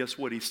grave, guess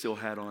what he still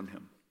had on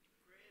him?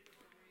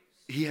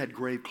 He had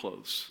grave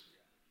clothes.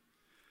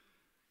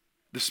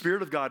 The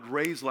Spirit of God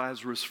raised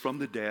Lazarus from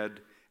the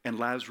dead, and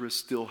Lazarus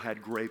still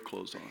had grave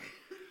clothes on.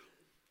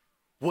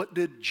 What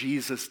did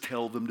Jesus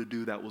tell them to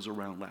do that was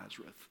around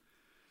Lazarus?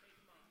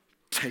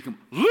 Take him,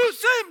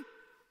 loose him,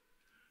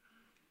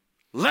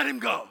 let him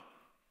go.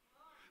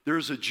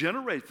 There's a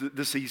generation,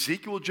 this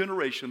Ezekiel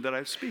generation that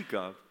I speak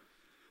of.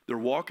 They're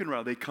walking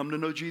around, they come to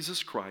know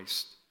Jesus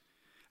Christ,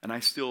 and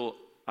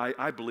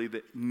I believe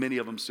that many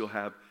of them still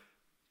have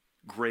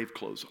grave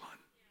clothes on.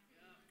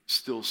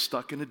 Still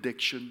stuck in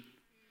addiction,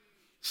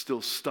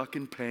 still stuck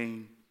in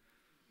pain,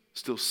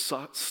 still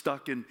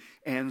stuck in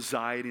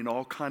anxiety and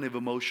all kind of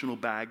emotional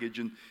baggage.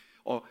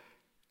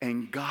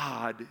 And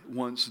God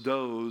wants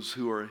those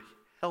who are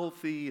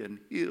healthy and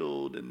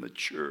healed and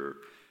mature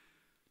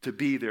to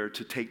be there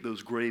to take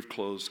those grave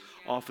clothes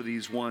off of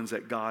these ones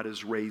that God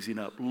is raising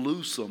up.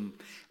 Loose them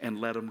and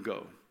let them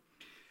go.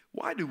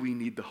 Why do we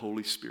need the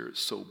Holy Spirit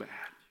so bad?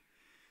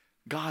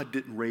 God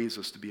didn't raise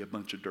us to be a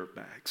bunch of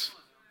dirtbags.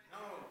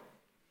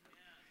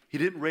 He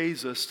didn't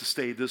raise us to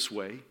stay this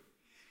way.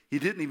 He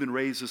didn't even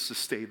raise us to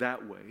stay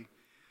that way.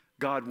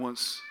 God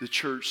wants the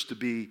church to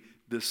be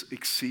this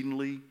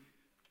exceedingly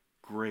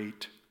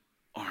great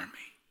army.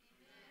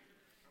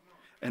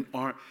 And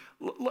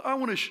I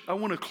want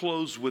to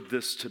close with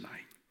this tonight.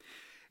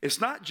 It's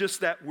not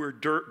just that we're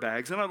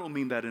dirtbags, and I don't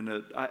mean that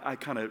I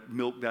kind of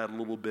milk that a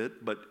little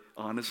bit, but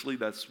honestly,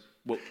 that's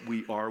what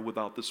we are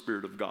without the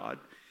Spirit of God.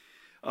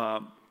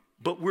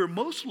 But we're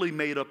mostly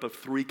made up of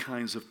three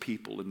kinds of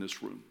people in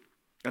this room.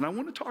 And I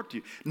want to talk to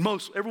you.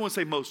 Everyone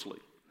say mostly.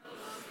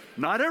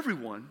 Not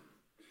everyone,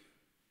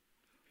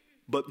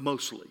 but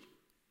mostly.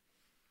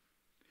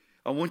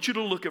 I want you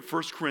to look at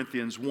 1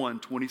 Corinthians 1,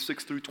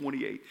 26 through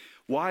 28.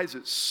 Why is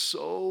it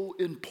so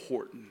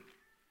important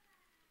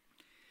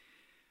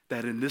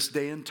that in this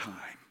day and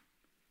time,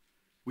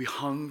 we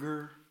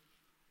hunger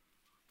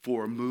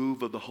for a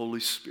move of the Holy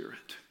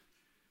Spirit?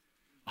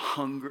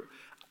 hunger.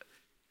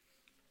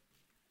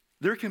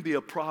 There can be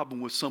a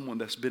problem with someone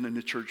that's been in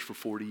the church for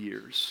 40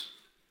 years,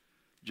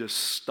 just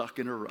stuck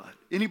in a rut.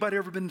 Anybody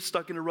ever been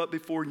stuck in a rut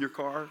before in your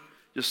car?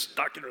 Just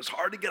stuck in it. It's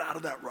hard to get out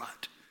of that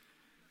rut.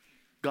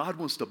 God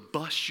wants to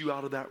bust you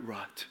out of that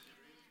rut.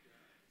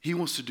 He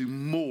wants to do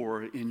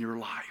more in your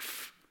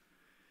life.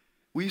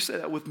 Will you say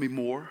that with me,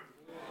 more?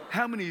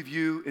 How many of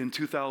you in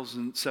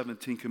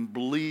 2017 can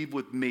believe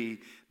with me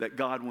that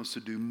God wants to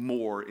do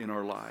more in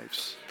our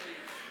lives?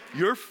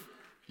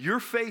 Your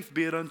faith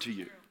be it unto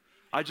you.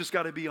 I just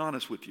got to be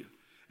honest with you.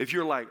 If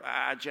you're like,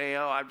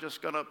 JL,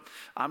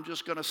 I'm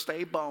just gonna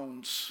stay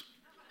bones,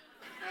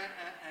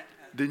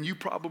 then you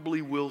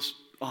probably will.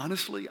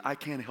 Honestly, I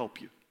can't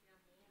help you.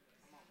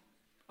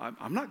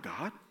 I'm not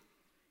God.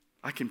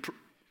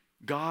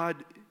 God,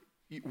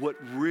 what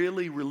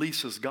really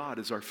releases God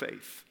is our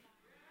faith.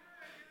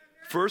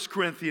 1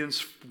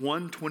 Corinthians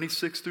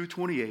 1:26 through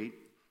 28,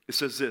 it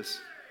says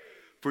this,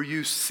 for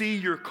you see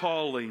your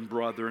calling,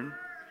 brethren,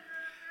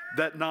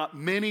 that not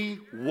many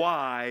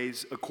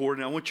wise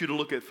according, I want you to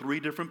look at three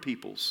different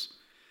peoples.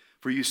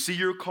 For you see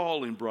your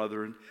calling,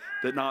 brethren,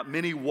 that not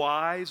many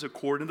wise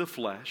according to the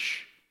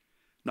flesh,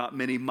 not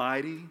many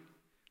mighty,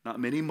 not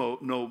many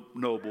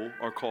noble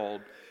are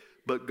called,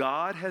 but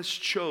God has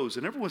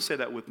chosen, everyone say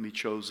that with me,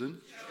 chosen.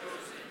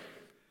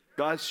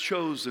 God's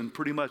chosen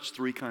pretty much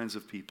three kinds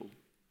of people.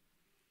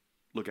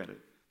 Look at it.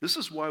 This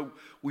is why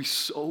we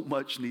so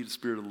much need the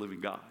Spirit of the living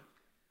God.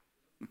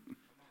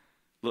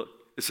 Look,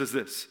 it says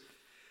this,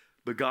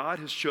 but God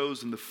has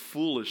chosen the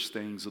foolish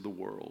things of the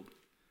world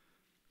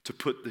to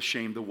put to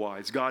shame the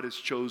wise. God has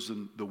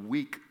chosen the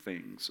weak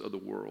things of the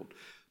world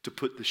to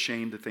put to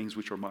shame the things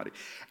which are mighty,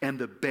 and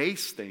the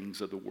base things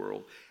of the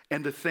world,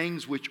 and the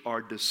things which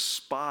are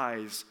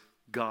despised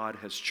God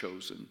has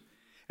chosen,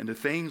 and the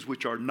things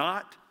which are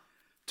not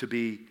to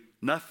be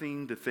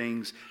nothing, the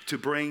things to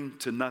bring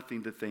to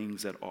nothing the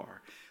things that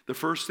are. The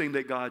first thing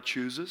that God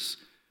chooses,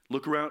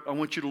 look around, I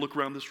want you to look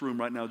around this room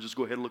right now, just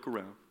go ahead and look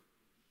around.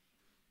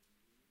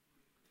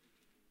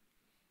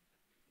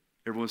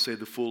 Everyone say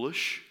the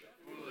foolish.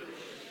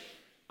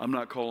 I'm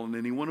not calling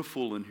anyone a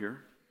fool in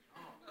here.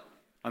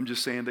 I'm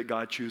just saying that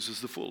God chooses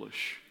the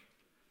foolish.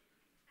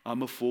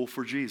 I'm a fool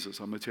for Jesus.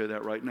 I'm going to tell you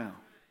that right now.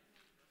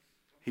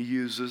 He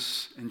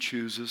uses and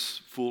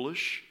chooses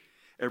foolish.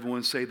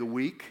 Everyone say the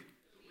weak.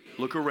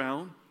 Look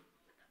around.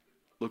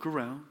 Look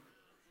around.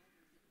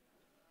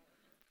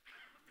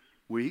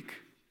 Weak.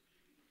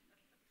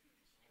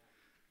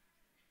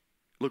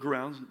 Look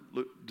around.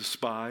 Look,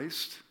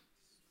 despised.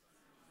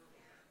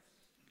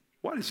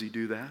 Why does he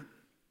do that?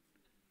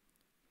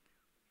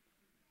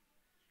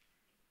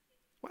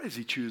 Why does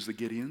he choose the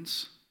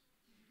Gideons?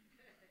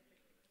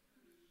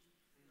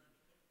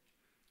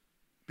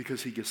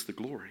 Because he gets the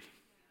glory.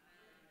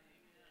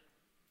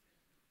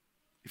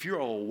 If you're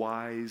all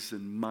wise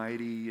and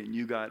mighty and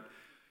you got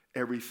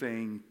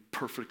everything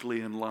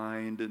perfectly in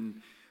line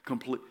and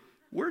complete,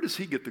 where does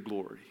he get the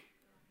glory?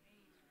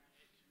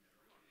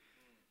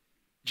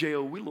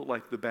 J.O., we look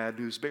like the bad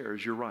news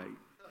bears. You're right.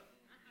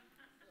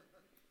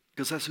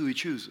 Because that's who he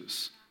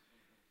chooses.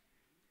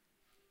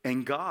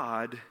 And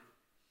God,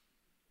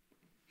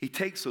 he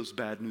takes those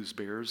bad news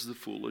bears, the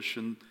foolish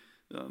and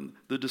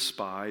the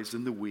despised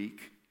and the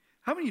weak.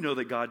 How many of you know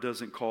that God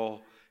doesn't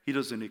call, he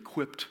doesn't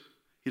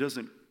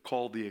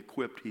call the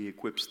equipped, he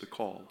equips the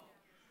call.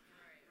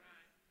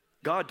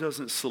 God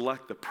doesn't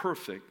select the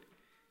perfect,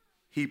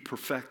 he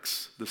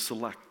perfects the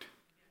select.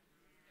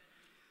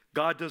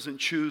 God doesn't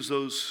choose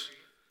those,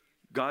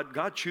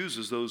 God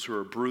chooses those who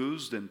are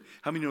bruised. And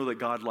how many know that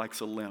God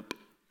likes a limp?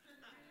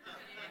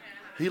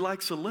 He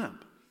likes a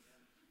limp.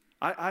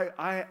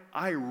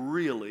 I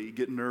really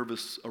get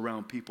nervous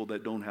around people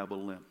that don't have a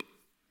limp.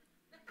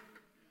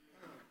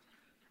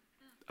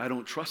 I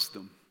don't trust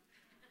them.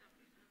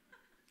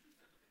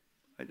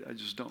 I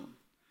just don't.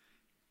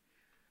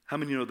 How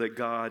many know that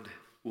God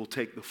will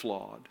take the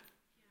flawed?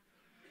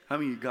 How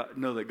many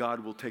know that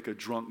God will take a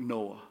drunk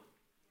Noah?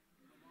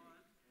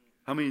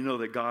 How many know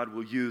that God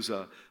will use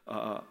a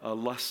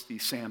lusty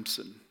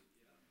Samson?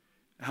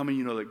 How many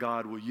know that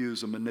God will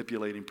use a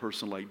manipulating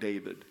person like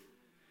David?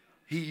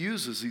 He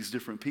uses these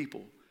different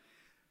people.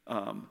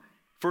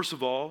 First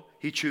of all,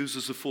 he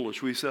chooses the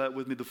foolish. Will you say that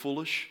with me, the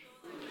foolish?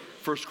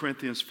 1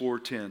 Corinthians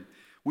 4:10.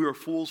 We are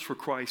fools for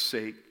Christ's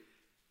sake,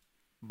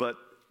 but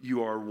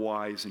you are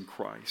wise in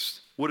Christ.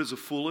 What is a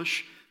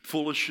foolish?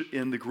 Foolish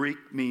in the Greek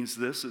means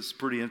this. It's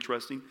pretty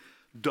interesting.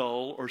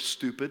 Dull or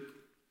stupid.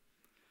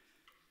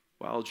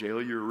 Wow, J.O.,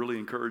 you really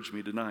encouraged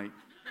me tonight.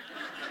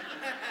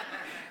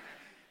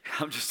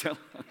 I'm just telling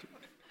you.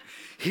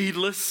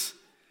 Heedless,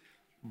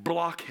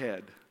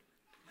 blockhead.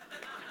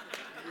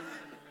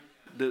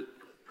 The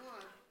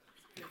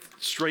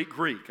straight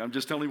Greek. I'm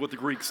just telling you what the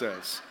Greek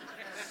says.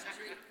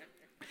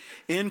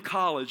 In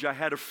college, I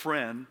had a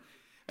friend,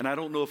 and I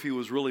don't know if he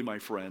was really my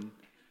friend,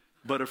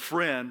 but a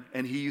friend,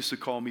 and he used to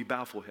call me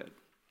Bafflehead.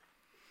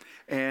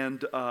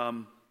 And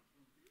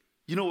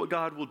you know what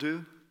God will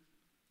do?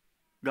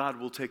 God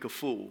will take a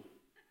fool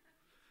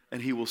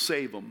and he will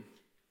save him.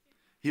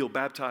 He'll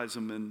baptize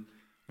him in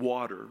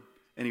water,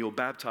 and he'll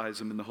baptize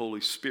them in the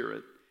Holy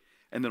Spirit.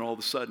 And then all of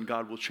a sudden,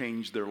 God will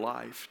change their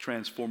life,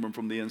 transform them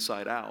from the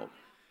inside out.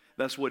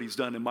 That's what he's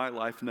done in my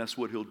life, and that's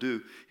what he'll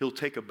do. He'll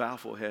take a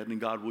bafflehead,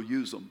 and God will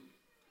use them.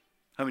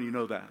 How many of you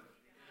know that?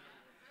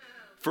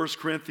 1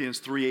 Corinthians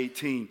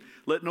 3:18,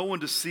 let no one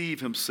deceive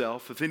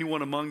himself. If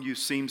anyone among you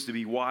seems to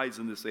be wise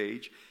in this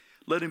age,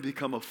 let him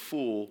become a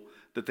fool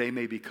that they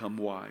may become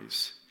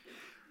wise.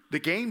 The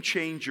game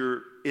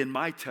changer in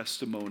my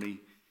testimony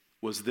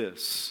was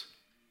this.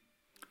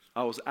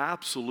 I was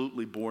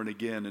absolutely born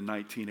again in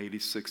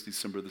 1986,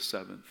 December the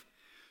 7th.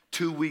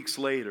 2 weeks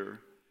later,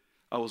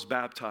 I was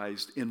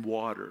baptized in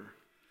water.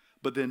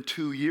 But then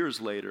 2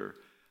 years later,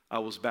 I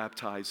was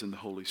baptized in the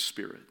Holy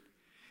Spirit.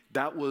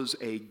 That was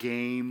a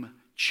game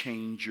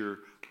changer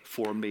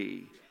for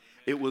me.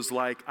 It was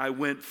like I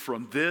went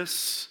from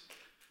this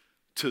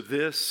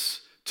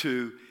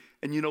to,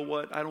 and you know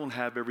what? I don't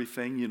have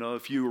everything. You know,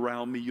 if you're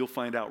around me, you'll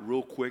find out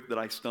real quick that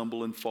I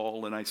stumble and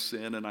fall and I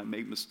sin and I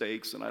make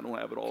mistakes and I don't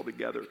have it all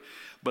together.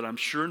 But I'm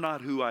sure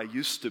not who I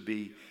used to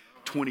be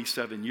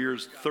 27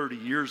 years, 30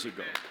 years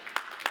ago.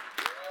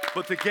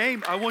 But the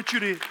game, I want you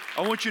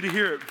to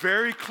hear it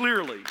very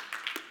clearly.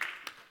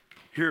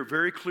 Hear it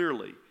very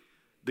clearly.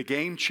 The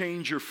game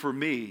changer for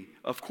me,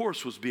 of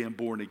course, was being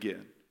born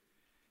again.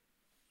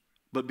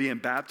 But being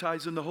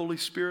baptized in the Holy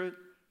Spirit,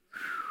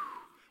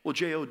 well,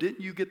 J.O.,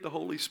 didn't you get the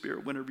Holy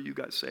Spirit whenever you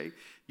got saved?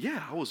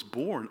 Yeah, I was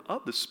born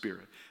of the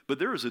Spirit. But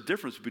there is a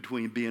difference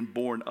between being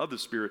born of the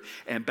Spirit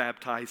and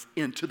baptized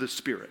into the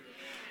Spirit.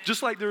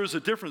 Just like there is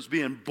a difference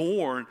being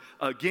born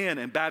again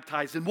and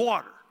baptized in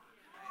water.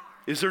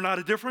 Is there not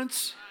a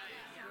difference?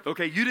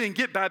 Okay, you didn't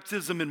get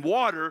baptism in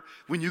water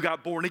when you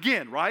got born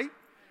again, right?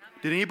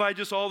 Did anybody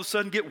just all of a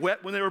sudden get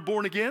wet when they were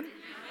born again?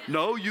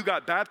 No, you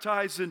got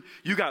baptized and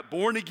you got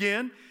born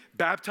again,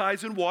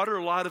 baptized in water,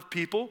 a lot of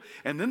people,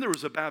 and then there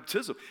was a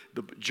baptism.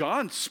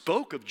 John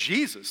spoke of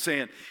Jesus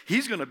saying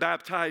he's going to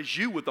baptize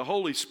you with the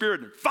Holy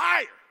Spirit and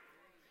fire.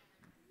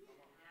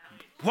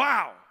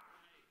 Wow.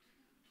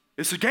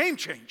 It's a game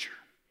changer.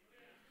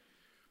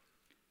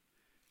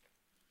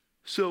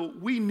 So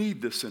we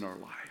need this in our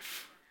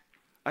life.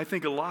 I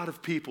think a lot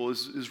of people,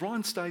 is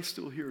Ron Stice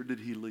still here or did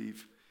he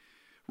leave?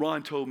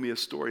 Ron told me a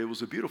story. It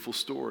was a beautiful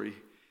story.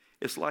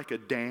 It's like a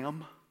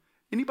dam.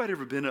 Anybody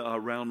ever been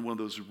around one of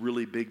those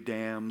really big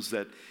dams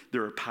that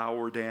they're a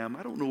power dam?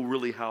 I don't know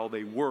really how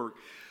they work,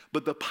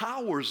 but the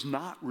power's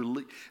not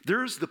really,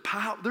 there's the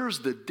power, there's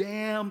the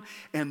dam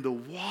and the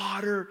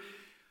water.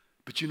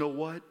 But you know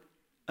what?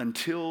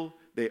 Until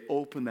they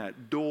open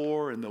that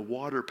door and the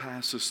water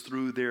passes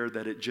through there,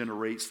 that it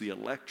generates the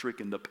electric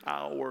and the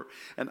power.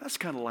 And that's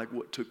kind of like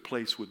what took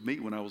place with me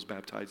when I was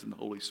baptized in the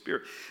Holy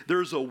Spirit.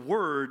 There's a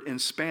word in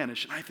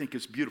Spanish, and I think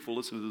it's beautiful.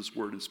 Listen to this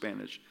word in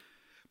Spanish.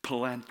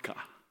 Palanca.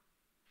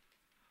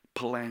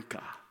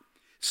 Palanca.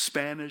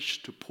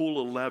 Spanish, to pull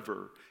a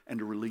lever and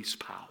to release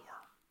power.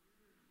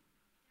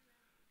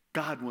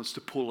 God wants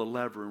to pull a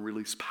lever and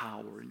release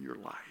power in your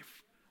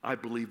life. I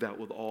believe that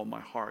with all my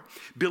heart.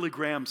 Billy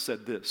Graham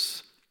said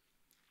this.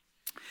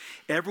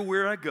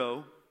 Everywhere I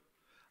go,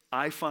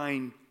 I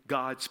find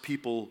God's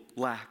people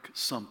lack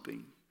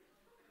something.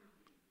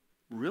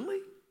 Really?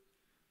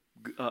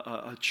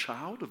 A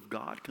child of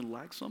God can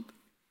lack something?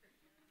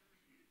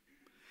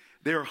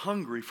 They're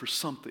hungry for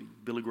something,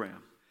 Billy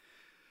Graham.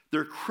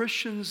 Their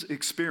Christian's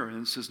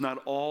experience is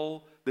not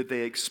all that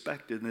they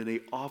expected, and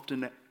they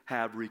often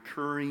have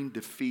recurring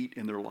defeat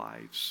in their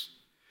lives.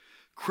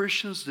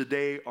 Christians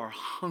today are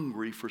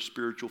hungry for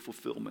spiritual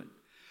fulfillment.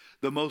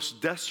 The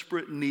most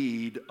desperate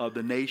need of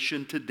the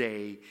nation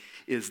today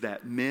is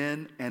that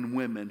men and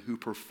women who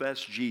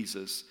profess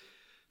Jesus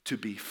to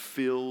be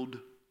filled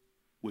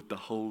with the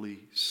Holy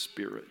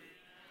Spirit.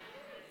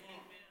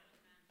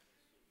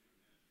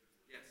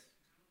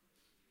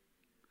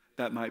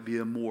 That might be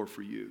a more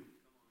for you.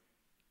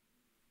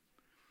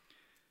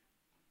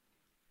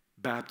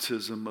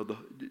 Baptism of the,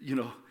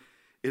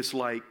 it's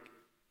like,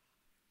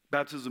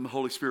 baptism of the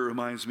Holy Spirit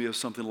reminds me of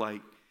something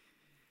like,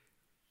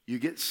 you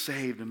get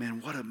saved, and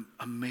man, what an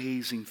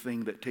amazing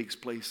thing that takes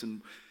place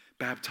and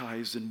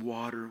baptized in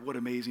water. What an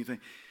amazing thing.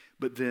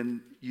 But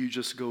then you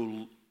just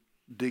go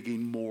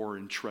digging more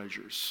in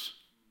treasures.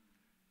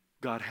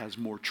 God has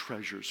more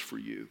treasures for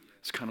you.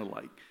 It's kind of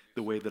like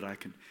the way that I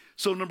can.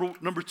 So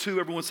number two,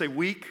 everyone say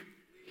weak.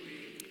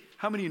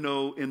 How many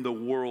know in the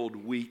world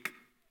weak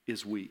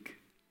is weak?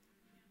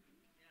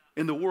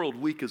 In the world,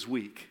 weak is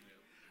weak.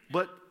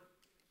 But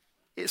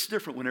it's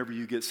different whenever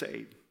you get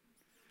saved.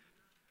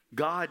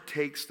 God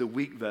takes the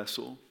weak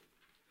vessel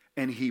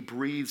and he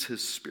breathes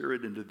his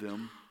spirit into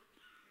them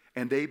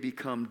and they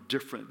become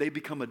different. They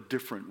become a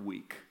different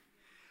weak.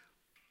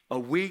 A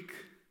weak,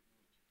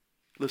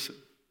 listen,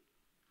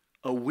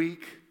 a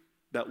weak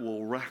that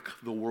will wreck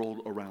the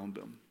world around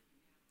them.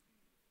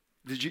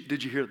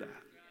 Did you hear that?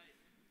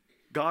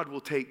 God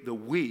will take the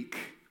weak,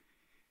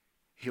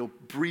 he'll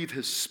breathe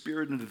his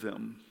spirit into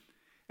them,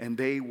 and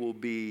they will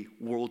be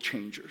world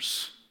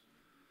changers.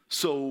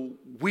 So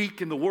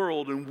weak in the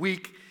world and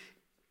weak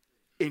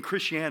in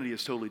Christianity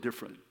is totally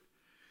different.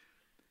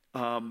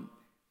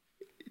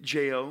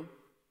 J.O.,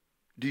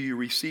 do you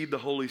receive the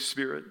Holy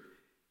Spirit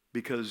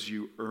because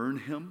you earn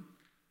him?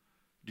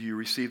 Do you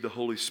receive the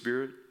Holy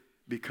Spirit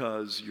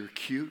because you're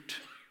cute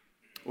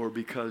or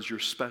because you're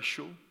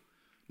special?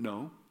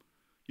 No.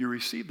 You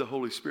receive the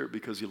Holy Spirit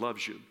because he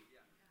loves you.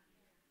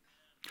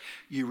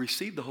 You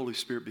receive the Holy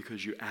Spirit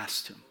because you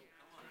asked him.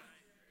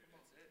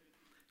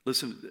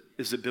 Listen,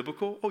 is it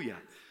biblical? Oh, yeah.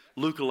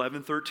 Luke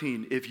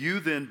 11:13. If you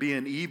then,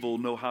 being evil,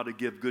 know how to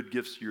give good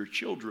gifts to your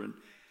children,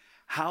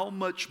 how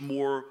much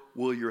more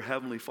will your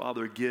heavenly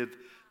Father give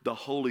the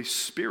Holy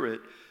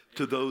Spirit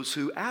to those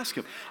who ask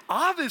him?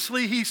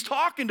 Obviously, he's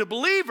talking to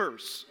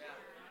believers.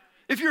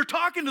 If you're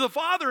talking to the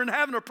Father and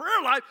having a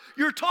prayer life,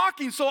 you're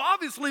talking, so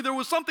obviously there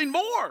was something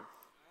more.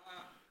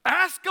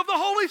 Ask of the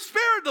Holy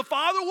Spirit. The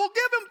Father will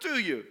give him to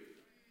you.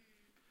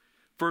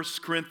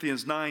 1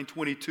 Corinthians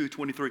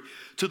 9:22-23.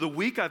 To the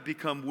weak I've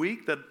become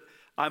weak, that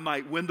I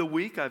might win the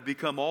weak. I've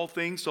become all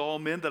things to all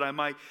men, that I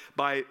might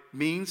by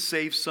means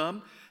save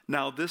some.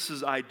 Now this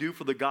is I do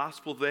for the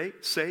gospel's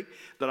sake,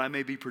 that I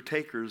may be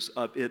partakers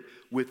of it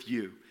with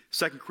you.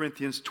 2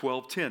 Corinthians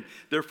 12:10.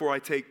 Therefore I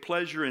take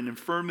pleasure in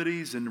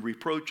infirmities and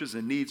reproaches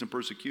and needs and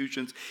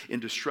persecutions, in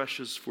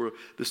distresses for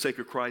the sake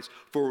of Christ.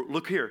 For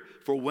look here,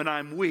 for when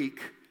I'm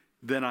weak,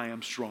 then I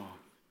am strong.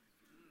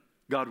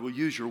 God will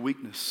use your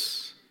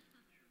weakness.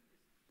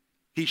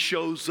 He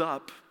shows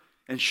up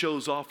and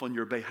shows off on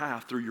your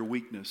behalf through your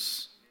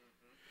weakness.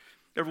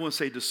 Everyone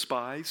say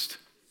despised.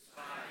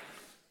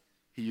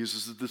 He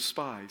uses the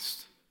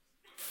despised.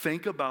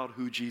 Think about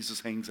who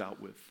Jesus hangs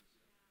out with.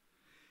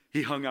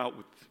 He hung out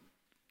with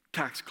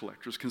tax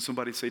collectors. Can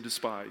somebody say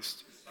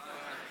despised?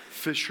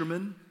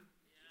 Fishermen.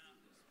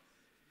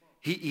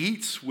 He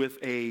eats with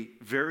a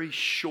very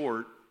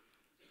short,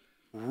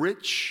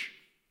 rich,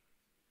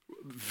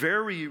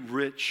 very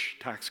rich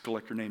tax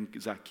collector named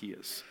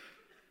Zacchaeus.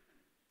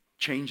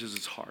 Changes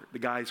his heart. The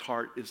guy's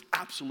heart is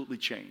absolutely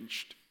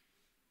changed.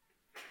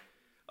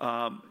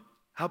 How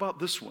about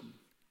this one?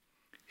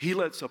 He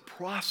lets a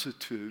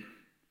prostitute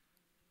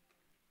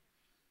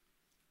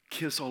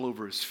kiss all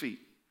over his feet.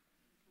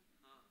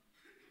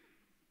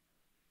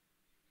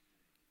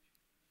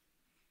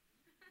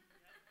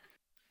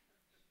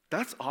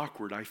 That's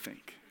awkward, I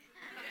think.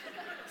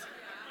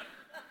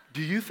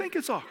 Do you think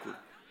it's awkward?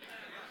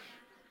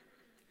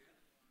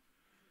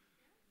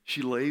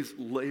 She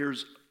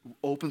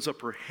opens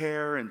up her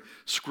hair and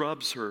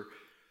scrubs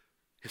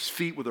his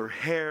feet with her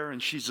hair,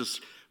 and she's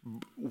just,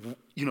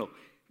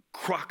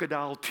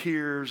 crocodile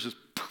tears just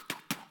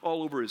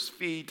all over his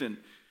feet, and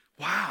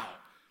wow,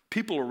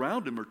 people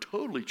around him are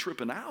totally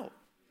tripping out.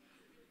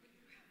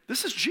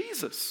 This is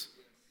Jesus,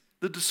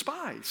 the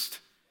despised.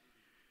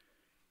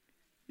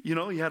 He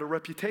had a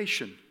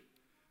reputation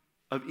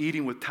of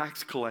eating with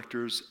tax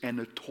collectors and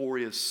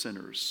notorious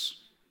sinners.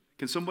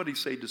 Can somebody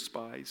say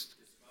despised?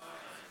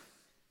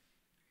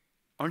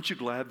 Aren't you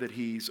glad that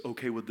he's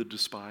okay with the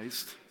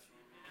despised?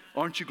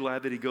 Aren't you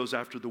glad that he goes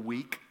after the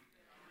weak?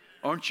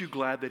 Aren't you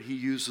glad that he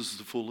uses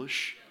the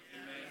foolish?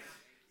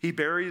 He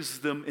buries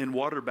them in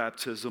water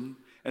baptism,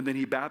 and then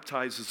he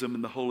baptizes them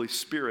in the Holy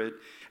Spirit,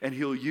 and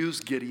he'll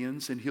use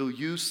Gideons, and he'll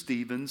use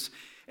Stephens,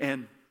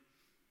 and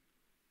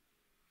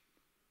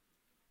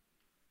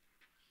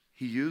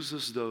he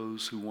uses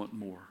those who want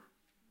more.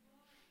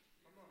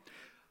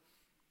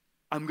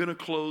 I'm going to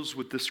close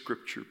with this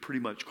scripture, pretty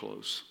much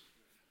close.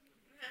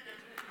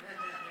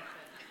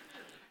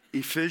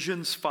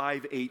 Ephesians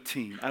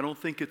 5:18. I don't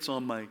think it's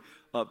on my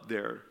up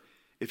there.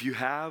 If you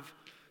have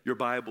your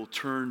Bible,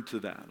 turn to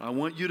that. I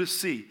want you to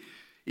see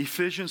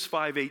Ephesians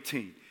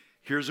 5:18.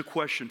 Here's a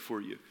question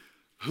for you.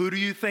 Who do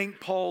you think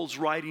Paul's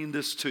writing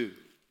this to?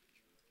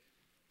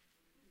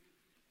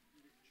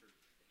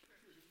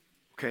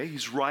 Okay,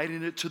 he's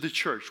writing it to the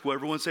church. Will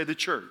everyone say the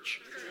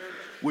church?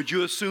 Would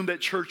you assume that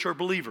church are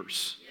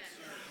believers?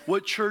 Yes.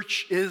 What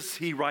church is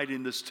he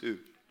writing this to?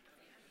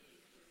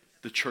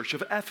 The church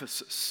of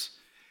Ephesus.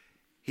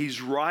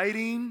 He's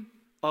writing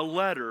a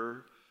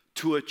letter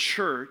to a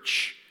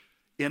church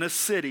in a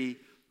city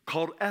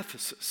called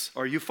Ephesus.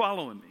 Are you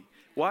following me?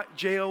 What,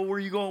 J.O., where are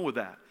you going with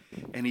that?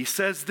 And he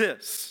says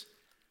this: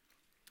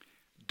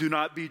 do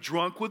not be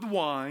drunk with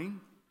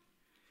wine,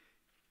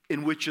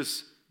 in which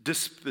is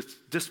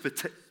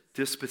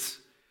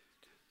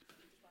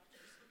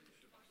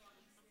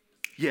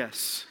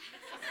yes.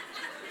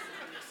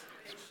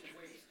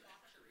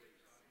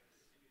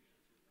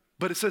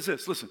 But it says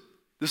this, listen,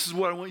 this is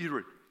what I want you to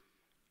read.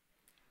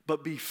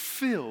 But be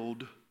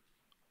filled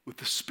with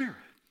the Spirit.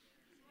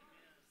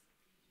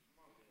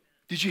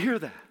 Did you hear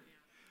that?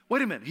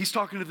 Wait a minute, he's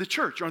talking to the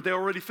church. Aren't they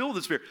already filled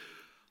with the Spirit?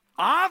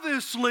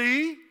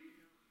 Obviously,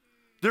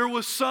 there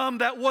was some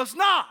that was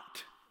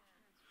not.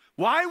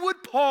 Why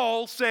would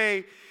Paul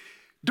say,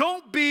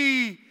 don't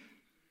be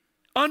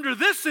under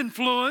this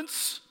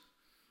influence,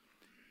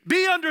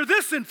 be under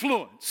this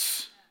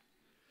influence?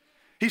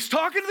 He's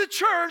talking to the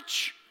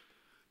church.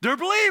 They're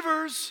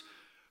believers.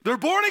 They're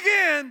born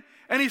again.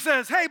 And he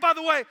says, hey, by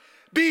the way,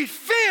 be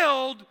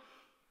filled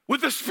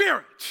with the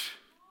Spirit.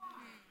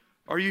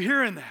 Are you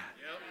hearing that?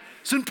 Yep.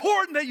 It's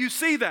important that you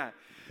see that,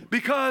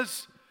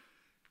 because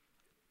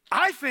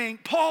I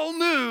think Paul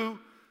knew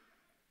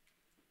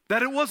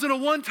that it wasn't a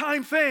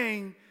one-time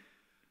thing,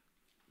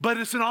 but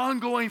it's an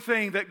ongoing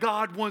thing that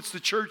God wants the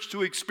church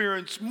to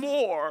experience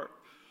more,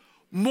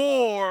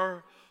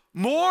 Lord,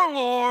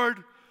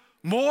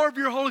 more of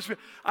your Holy Spirit.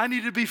 I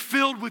need to be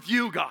filled with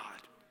you, God.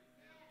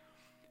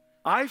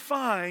 I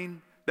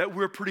find that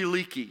we're pretty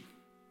leaky.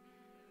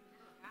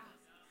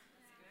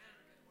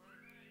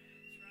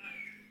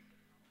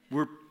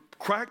 We're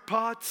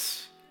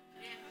crackpots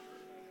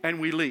and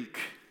we leak,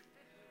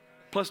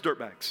 plus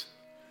dirtbags.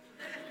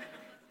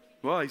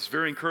 Well, he's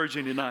very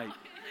encouraging tonight.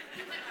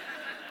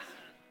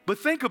 But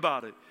think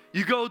about it.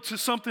 You go to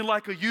something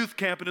like a youth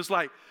camp and it's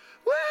like,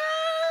 well,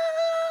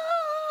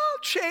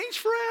 change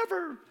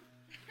forever.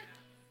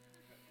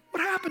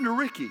 What happened to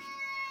Ricky?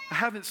 I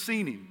haven't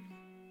seen him.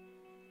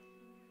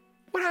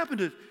 What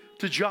happened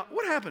to John?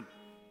 What happened?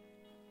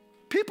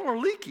 People are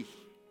leaky.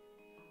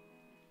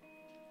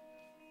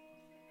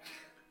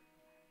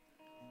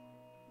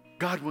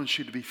 God wants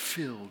you to be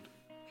filled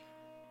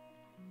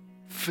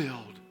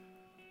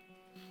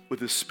with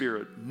His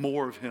Spirit,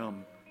 more of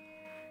Him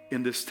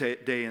in this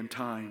day and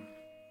time.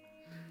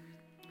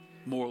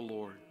 More,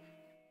 Lord.